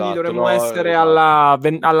 Quindi dovremmo essere alla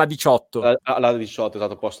 18. Alla 18,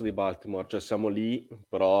 esatto, posto di Baltimore. Cioè siamo lì,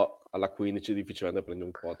 però alla 15 difficilmente prendi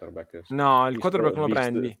un quarterback. No, il quarterback non lo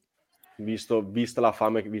prendi. Vista la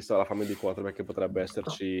fame di quarterback che potrebbe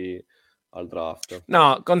esserci al draft.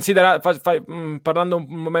 No, parlando un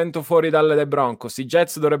momento fuori dai Broncos, i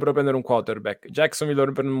Jets dovrebbero prendere un quarterback, Jacksonville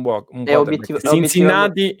dovrebbe prendere un quarterback,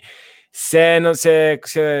 Cincinnati se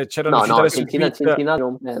c'era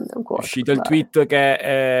uscito il tweet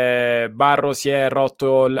che Barro si è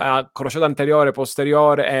rotto la crociata anteriore,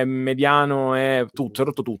 posteriore, mediano e tutto, è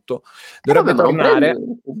rotto tutto, dovrebbe tornare.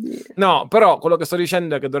 No, però quello che sto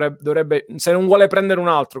dicendo è che dovrebbe, se non vuole prendere un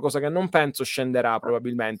altro, cosa che non penso, scenderà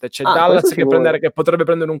probabilmente. C'è Dallas che potrebbe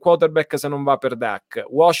prendere un quarterback se non va per Dak.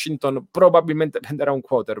 Washington probabilmente prenderà un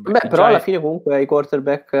quarterback. Beh, però alla fine comunque i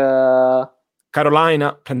quarterback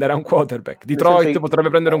Carolina prenderà un quarterback. Detroit potrebbe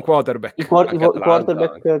prendere un quarterback. I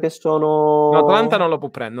quarterback che sono... No, Atlanta non lo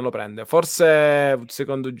prende. Forse un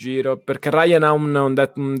secondo giro, perché Ryan ha un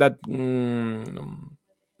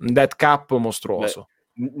dead cap mostruoso.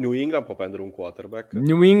 New England può prendere un quarterback.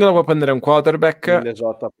 Minnesota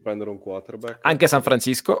può prendere un quarterback. Anche San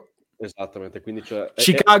Francisco. Esattamente, quindi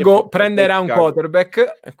Chicago prenderà un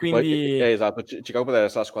quarterback, quindi esatto, Chicago potrebbe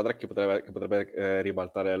essere la squadra che potrebbe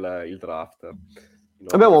ribaltare il draft.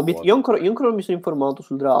 Io ancora non mi sono informato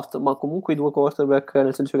sul draft, ma comunque i due quarterback,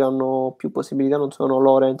 nel senso che hanno più possibilità, non sono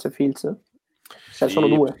Lawrence e Fields? Sì, sono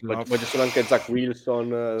due. Poi ci sono anche Zach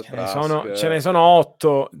Wilson, ce ne sono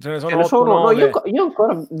 8. Io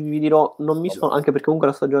ancora vi dirò, non mi sono, anche perché comunque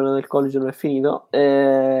la stagione del college non è finita.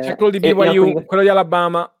 C'è quello di BYU, quello di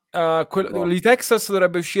Alabama, quello di Texas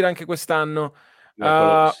dovrebbe uscire anche quest'anno.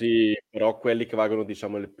 Sì, però quelli che valgono,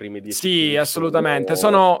 diciamo, le prime 10. Sì, assolutamente.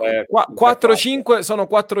 Sono 4-5, sono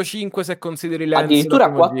 4-5 se consideri Lance.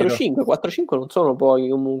 Addirittura 4-5 non sono pochi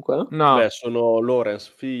comunque. No. Beh, sono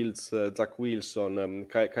Lawrence, Fields, Zach Wilson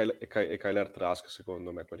e Kyler Trask,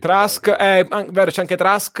 secondo me. Trask, è vero, c'è anche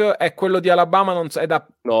Trask, è quello di Alabama, è da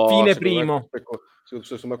fine primo.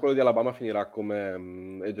 Secondo me quello di Alabama finirà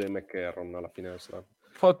come AJ McCarron alla finestra.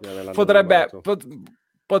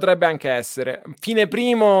 Potrebbe anche essere fine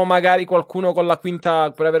primo, magari qualcuno con la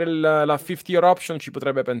quinta per avere la 50-year option ci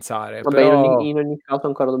potrebbe pensare. Vabbè, però... in ogni caso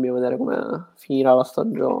ancora dobbiamo vedere come finirà la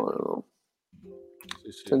stagione, no?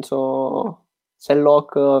 Nel senso, se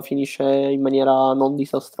Locke finisce in maniera non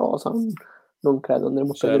disastrosa, non credo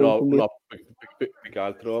andremo a prendere un QB. Più che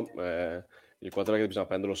altro il quarterback bisogna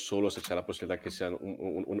prenderlo solo se c'è la possibilità che sia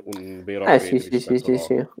un vero sì.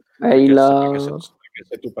 Perché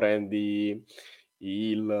se tu prendi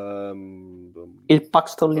il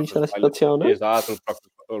Paxton lì c'è la situazione. Esatto,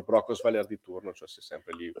 il Broncos di turno, cioè sei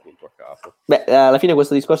sempre lì punto a capo. Beh, alla fine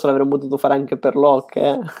questo discorso l'avremmo potuto fare anche per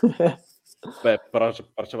Locke, Beh, però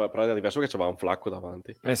era diverso che c'aveva un flacco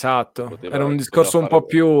davanti. Esatto, era un discorso un po'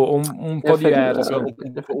 più un po' diverso. Un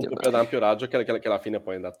po' più ad ampio raggio che alla fine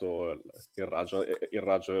poi è andato il raggio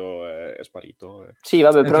è sparito. Sì,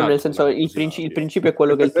 vabbè, però Esatto. nel senso il principio è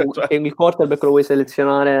quello che Cioè, che il quarterback lo vuoi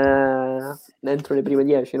selezionare dentro le prime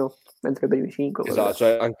 10, no? Mentre le prime 5. esatto,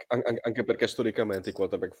 cioè, anche perché storicamente i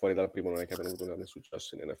quarterback fuori dal primo non è che abbiano avuto grande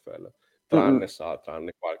successo in NFL, tranne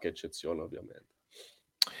qualche eccezione ovviamente.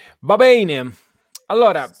 Va bene.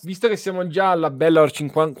 Allora, visto che siamo già alla bella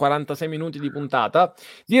 46 minuti di puntata,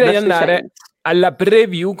 direi di andare alla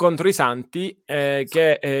preview contro i Santi,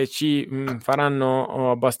 che ci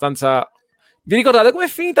faranno abbastanza... Vi ricordate com'è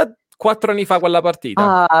finita 4 anni fa quella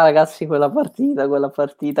partita? Ah, ragazzi, quella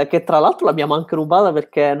partita, che tra l'altro l'abbiamo anche rubata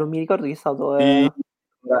perché non mi ricordo chi è stato...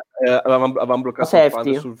 Avevamo bloccato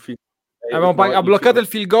safety. il punt sul field. Ha bloccato il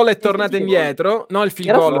field goal e tornato indietro. No, il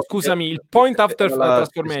field goal, scusami, il point after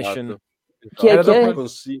transformation. Esatto.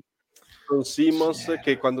 Con Simmons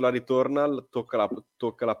che quando la ritorna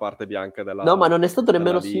tocca la parte bianca della... No, ma non è stato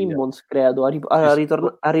nemmeno Simmons, credo. A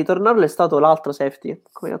ritornarlo è stato l'altro safety.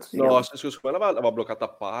 Come cazzo si chiama? No, scusa, l'aveva bloccata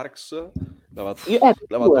Parks. L'aveva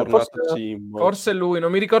tornato Simmons. Forse lui,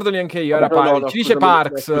 non mi ricordo neanche io. Era Parks. Ci dice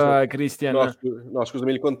Parks, Christian. No,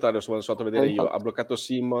 scusami, il contrario, sono stato a vedere io. Ha bloccato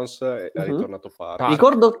Simmons e è ritornato Parks.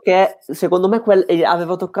 Ricordo che secondo me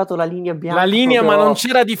aveva toccato la linea bianca. La linea, ma non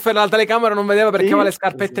c'era differenza. La telecamera non vedeva perché aveva le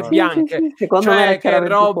scarpette bianche. Secondo me che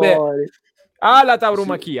robe. La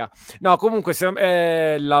tauromachia. No, comunque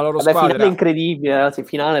la loro squadra. Finale incredibile, ragazzi,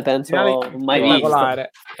 finale penso mai visto.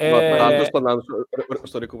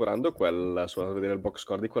 Sto recuperando sono a vedere il box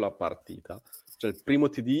score di quella partita. Cioè il primo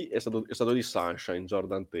TD è stato di Sunshine,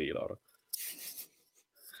 Jordan Taylor.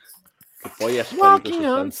 Che poi è Walking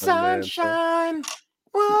on Sunshine.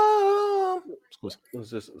 Wow. Scusa,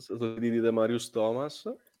 è stato di Demarius Thomas.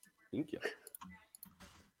 Minchia.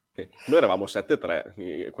 Noi eravamo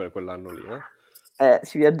 7-3 quell'anno lì,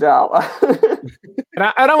 si viaggiava.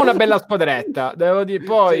 Era una bella squadretta, devo dire.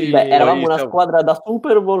 Poi eravamo una squadra da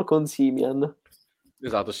Super Bowl con Simeon.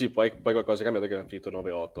 Esatto, sì, poi qualcosa è cambiato che abbiamo finito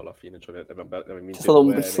 9-8 alla fine. Cioè, è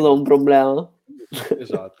stato un problema.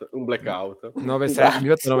 Esatto, un blackout.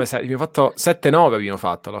 9-7, abbiamo fatto 7-9 abbiamo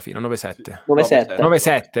fatto alla fine, 9-7.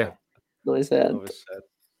 9-7. 9-7.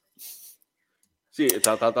 Sì,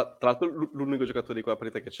 tra l'altro l'unico giocatore di quella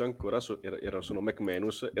partita che c'è ancora sono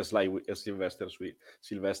McManus e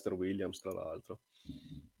Sylvester Williams, tra l'altro.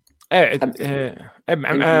 Gli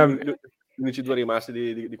unici due rimasti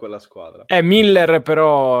di quella squadra. Miller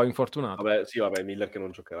però infortunato. Vabbè, Miller che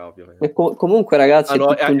non giocherà ovviamente. Comunque ragazzi...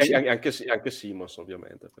 anche Simmons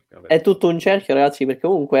ovviamente. Perché, è tutto un cerchio ragazzi, perché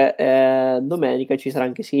comunque domenica ci sarà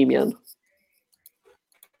anche Simeon.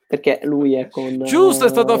 Perché lui è con... Giusto, è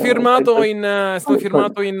stato firmato in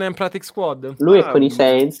Practice Squad. Lui è con i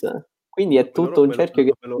Saints, quindi è tutto un cerchio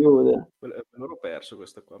che si chiude. Me l'ero perso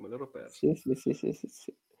questa qua, Sì.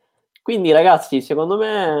 Quindi ragazzi, secondo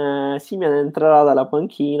me Simeon entrerà dalla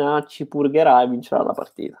panchina, ci purgherà e vincerà la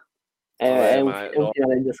partita. È un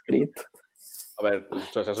finale già scritto. Vabbè,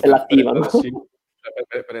 cioè, se l'attivano.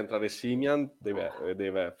 Per entrare Simeon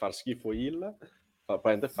deve far schifo Hill,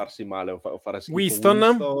 farsi male o fare schifo Winston.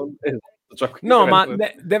 No, ma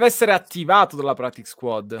deve essere attivato dalla Practice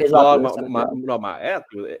Squad. Esatto, ma è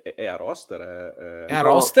a roster. È a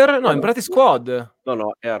roster? No, in Practice Squad.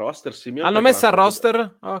 No, è a roster Simeon. Hanno messo a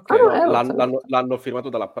roster? Ok. L'hanno firmato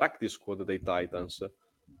dalla Practice Squad dei Titans.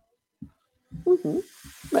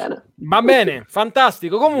 Bene. Va bene,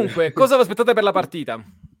 fantastico. Comunque, cosa vi aspettate per la partita?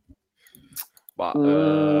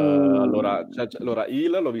 Allora,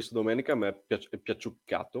 Hill l'ho visto domenica, a me è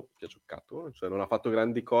piaciuccato, cioè non ha fatto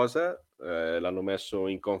grandi cose, l'hanno messo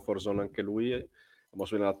in comfort zone anche lui,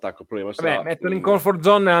 mosso in attacco. Mettono in comfort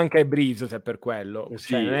zone anche Breeze, se per quello.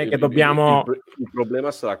 Sì, non è che dobbiamo... il problema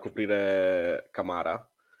sarà coprire Kamara,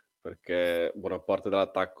 perché buona parte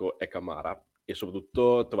dell'attacco è Kamara, e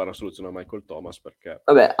soprattutto trovare una soluzione a Michael Thomas, perché...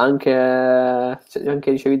 Vabbè, anche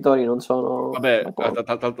i ricevitori non sono... Vabbè, tra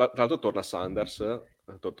l'altro torna Sanders a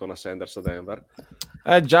Denver.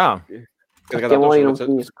 Già. Tra l'altro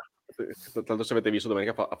se avete visto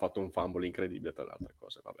domenica ha fatto un fumble incredibile, tra le altre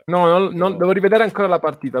cose. Vabbè. No, devo rivedere ancora la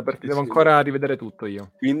partita, perché devo ancora rivedere tutto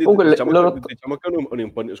io. Quindi diciamo che è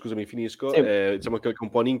un po'... Scusami, finisco. Sì. Diciamo che è un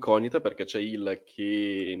po' un'incognita, perché c'è Hill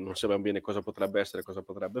che non sappiamo bene cosa potrebbe essere, cosa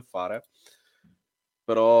potrebbe fare.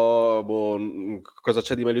 Però cosa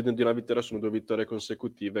c'è di meglio di una vittoria? Sono 2 vittorie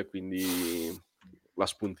consecutive, quindi la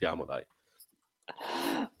spuntiamo, dai.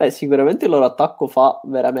 Sicuramente il loro attacco fa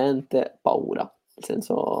veramente paura, nel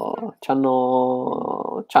senso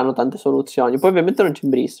c'hanno tante soluzioni. Poi ovviamente non c'è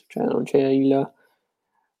Breeze, cioè non c'è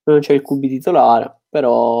non c'è il QB titolare,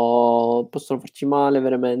 però possono farci male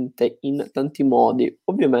veramente in tanti modi.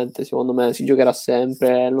 Ovviamente, secondo me, si giocherà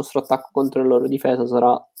sempre, il nostro attacco contro la loro difesa sarà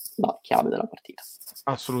la chiave della partita.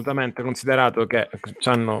 Assolutamente, considerato che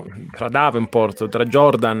c'hanno tra Davenport, tra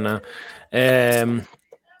Jordan,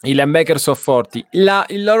 i linebacker sono forti.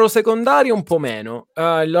 Il loro secondario un po' meno.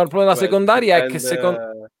 Il loro problema secondaria è che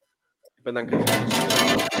dipende anche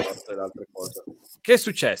dalle altre cose. Che è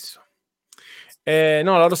successo?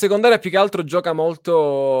 No, la loro secondaria più che altro gioca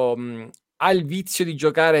molto. Ha il vizio di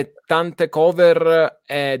giocare tante cover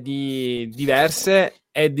diverse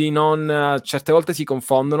e di non. Certe volte si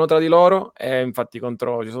confondono tra di loro. Infatti, ci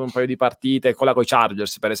sono un paio di partite, quella con i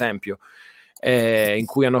Chargers, per esempio, in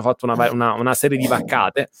cui hanno fatto una serie di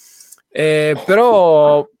vaccate.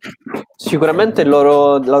 Però sicuramente la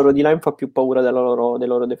loro D-line fa più paura dei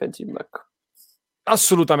loro defensive back.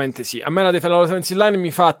 Assolutamente sì. A me la loro defensive line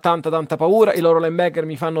mi fa tanta paura, i loro linebacker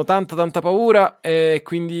mi fanno tanta paura e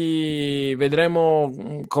quindi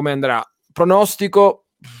vedremo come andrà. Pronostico: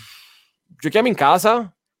 giochiamo in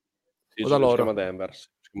casa? Sì, o da loro? Giochiamo a Denver.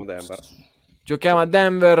 Giochiamo a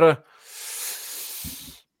Denver.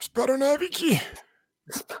 Sparo navichi.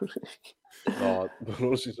 No,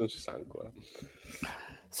 non si sa ancora.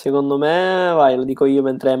 Secondo me, vai, lo dico io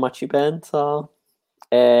mentre Emma ci pensa,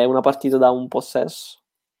 è una partita da un possesso.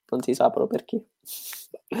 Non si sa però perché.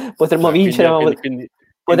 Potremmo vincere, ma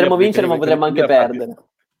potremmo anche perdere.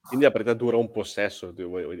 Quindi la partita dura un possesso,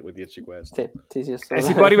 vuoi dirci questo? Sì, e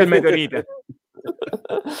si può arrivare il meteorite.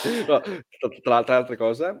 No, tra le altre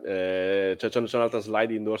cose, c'è un'altra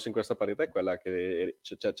slide indoors in questa partita, è quella che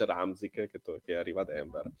c'è Ramzik che arriva a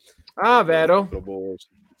Denver. Ah, vero?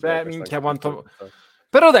 Beh, minchia quanto...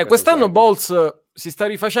 Però dai, quest'anno Bolts si sta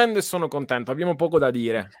rifacendo e sono contento, abbiamo poco da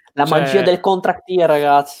dire. La magia del contract year,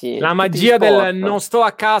 ragazzi. La magia del non sto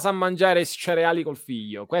a casa a mangiare cereali col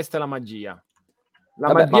figlio, questa è la magia.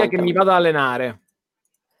 Magia che mi vado ad allenare.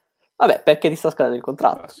 Vabbè, perché ti sta scadendo il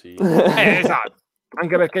contratto. Sì. Esatto.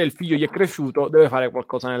 Anche perché il figlio gli è cresciuto, deve fare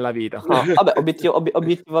qualcosa nella vita. No, vabbè,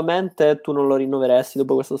 obiettivamente tu non lo rinnoveresti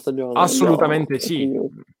dopo questa stagione. Assolutamente sì.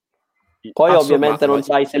 Poi ovviamente non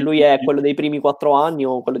sai se lui è quello dei primi 4 anni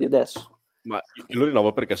o quello di adesso. Ma io lo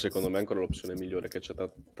rinnovo perché secondo me è ancora l'opzione migliore che c'è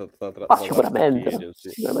sicuramente.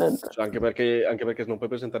 Cioè, anche perché non puoi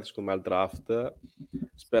presentarti secondo me al draft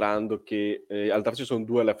sperando che al draft ci sono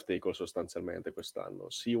 2 left tackle sostanzialmente quest'anno,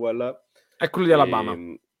 Sewell è quello di Alabama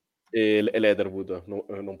e Leatherwood.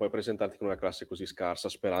 Non puoi presentarti con una classe così scarsa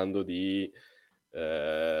sperando di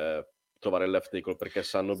trovare il left tackle, perché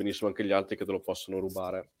sanno benissimo anche gli altri che te lo possono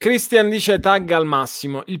rubare. Christian dice tag al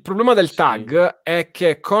massimo. Il problema del tag è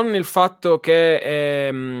che con il fatto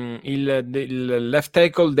che il left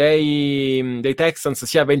tackle dei Texans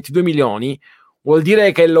sia 22 milioni, vuol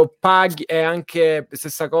dire che lo paghi, è anche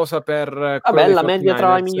stessa cosa per vabbè, la media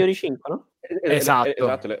tra i migliori 5, no? Esatto,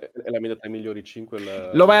 è la media tra i migliori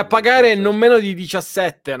 5. Lo vai a pagare non meno di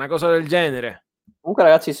 17, una cosa del genere. Comunque,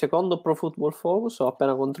 ragazzi, secondo Pro Football Focus, ho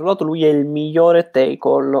appena controllato, lui è il migliore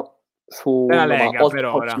tackle su della Lega per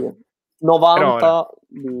ora. 90 per ora.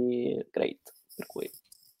 Di Great, per cui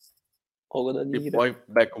poco da dire. E poi,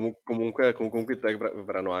 comunque i tag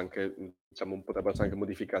verranno anche, diciamo, potrebbero essere anche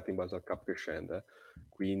modificati in base al cap che scende.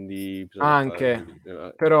 Quindi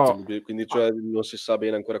però quindi cioè, non si sa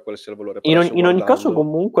bene ancora quale sia il valore. In ogni caso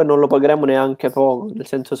comunque non lo pagheremo neanche poco, nel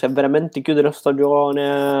senso, se veramente chiude la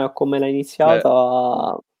stagione come l'ha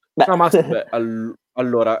iniziata,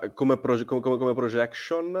 allora come projection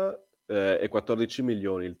è 14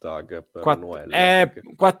 milioni il tag per Noel.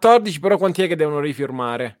 14, però quanti è che devono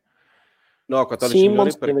rifirmare? No, 14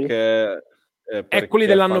 milioni perché è quelli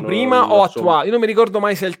dell'anno prima o attuali? Io non mi ricordo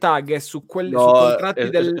mai se il tag è su quelli su contratti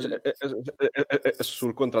è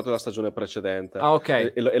sul contratto della stagione precedente. Ah,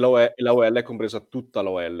 ok. E la OL è compresa tutta la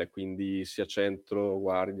OL, quindi sia centro,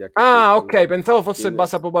 guardia. Ok, pensavo fosse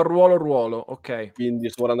basa proprio a ruolo. Ok. Quindi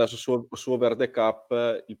sto guardando adesso su over the cap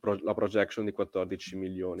la projection di 14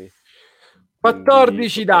 milioni.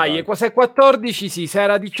 14 dai, se è 14 sì, se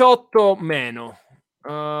era 18 meno.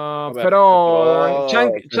 Però c'è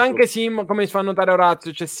anche Simmons, come fa notare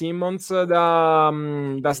Orazio, c'è Simmons da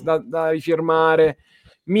rifirmare,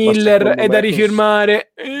 Miller è da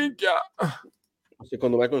rifirmare.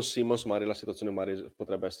 Secondo me con Simmons magari la situazione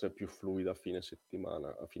potrebbe essere più fluida a fine settimana,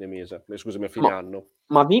 a fine mese, scusami, a fine anno.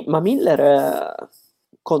 Ma Miller è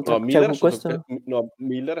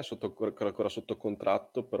Miller è ancora sotto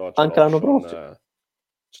contratto, però c'è anche l'anno prossimo.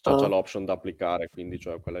 C'è l'option da applicare, quindi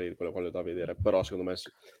cioè quello da vedere. Però secondo me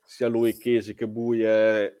sia lui, Casey che Bui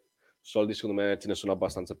soldi secondo me ce ne sono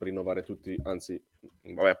abbastanza per rinnovare tutti, anzi,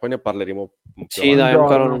 vabbè, poi ne parleremo un po' Sì, avanti. dai,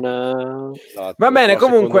 ancora non Esatto. Va bene, Però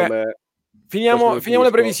comunque, secondo me... finiamo le finisco.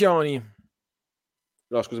 previsioni.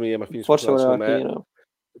 No, scusami, ma finisco forse voleva secondo me,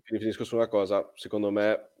 finire. finisco su una cosa, secondo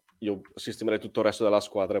me io sistemerei tutto il resto della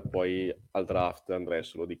squadra e poi al draft andrei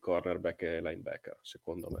solo di cornerback e linebacker,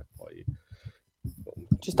 secondo me, poi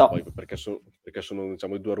Ci sta. poi perché sono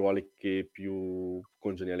diciamo i due ruoli che più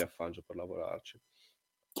congeniali a Fangio per lavorarci.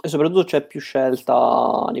 E soprattutto c'è più scelta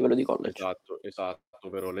a livello di college. Esatto,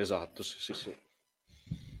 vero, l'esatto, sì.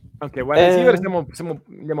 Ok, wide receiver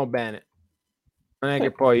andiamo bene. Non è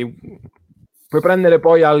che poi puoi prendere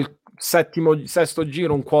poi al sesto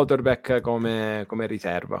giro un quarterback come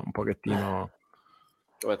riserva, un pochettino.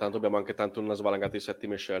 Vabbè, tanto abbiamo anche tanto una svalangata di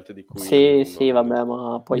settime scelte di cui Sì, vabbè,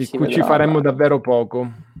 ma poi di si cui ci vedrà. faremmo davvero poco.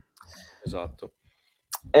 Esatto.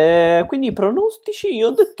 Quindi i pronostici, io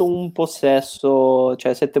ho detto un possesso,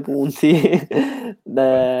 cioè 7 punti.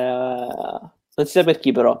 Non si sa per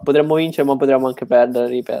chi, però potremmo vincere, ma potremmo anche perdere,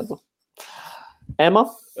 ripeto. Emma?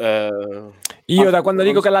 Io da quando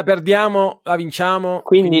dico che la perdiamo, la vinciamo.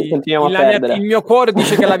 Quindi continuiamo a perdere. Il mio cuore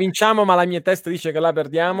dice che la vinciamo, ma la mia testa dice che la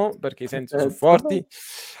perdiamo, perché i sensi sono forti.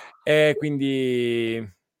 E quindi,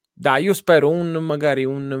 dai, io spero magari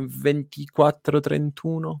un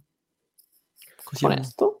 24-31. Così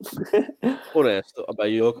Onesto. Vabbè,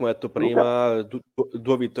 io come ho detto prima,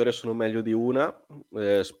 due vittorie sono meglio di una.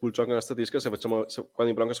 Spulcio anche una statistica,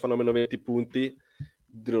 quando i Broncos fanno meno 20 punti,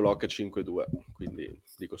 Drew Lock è 5-2, quindi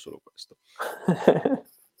dico solo questo.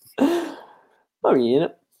 Va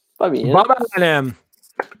bene. Va bene.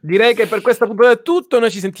 Direi che per questa puntata è tutto,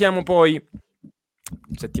 noi ci sentiamo poi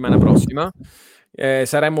settimana prossima.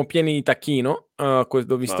 Saremmo pieni di tacchino,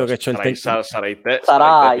 visto che c'è il tacchino. Sarai te.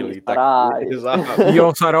 Sarai. Esatto.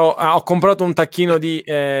 Io ho comprato un tacchino di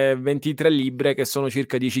 23 libbre, che sono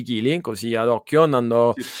circa 10 kg, così ad occhio, andando...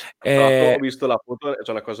 Ho visto la foto,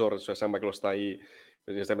 c'è una cosa, cioè sembra che lo stai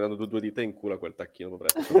prendendo due dita in culo a quel tacchino.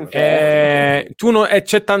 C'è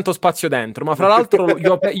tanto spazio dentro, ma fra l'altro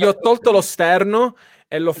io ho tolto lo sterno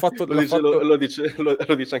e l'ho fatto... Lo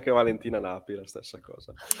dice anche Valentina Napi, la stessa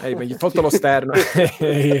cosa. Gli ho tolto lo sterno.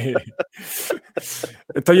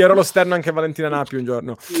 Toglierò lo sterno anche a Valentina Napi un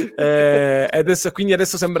giorno. Quindi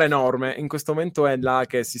adesso sembra enorme. In questo momento è là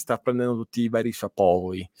che si sta prendendo tutti i vari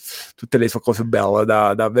sapori, tutte le sue cose belle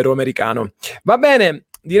da vero americano. Va bene,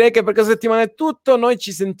 direi che per questa settimana è tutto. Noi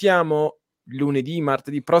ci sentiamo lunedì,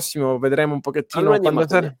 martedì prossimo. Vedremo un pochettino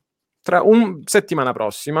tra settimana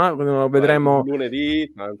prossima. Vedremo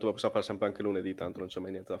lunedì. Tanto lo possiamo fare sempre anche lunedì. Tanto non c'è mai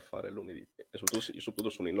niente da fare lunedì. E soprattutto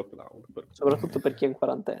sono in lockdown. Soprattutto per chi è in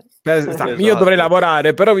quarantena. Esatto. Io dovrei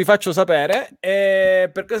lavorare, però vi faccio sapere.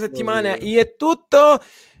 Per questa settimana è tutto.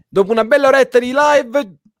 Dopo una bella oretta di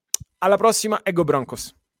live, alla prossima e Go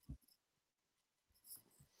Broncos.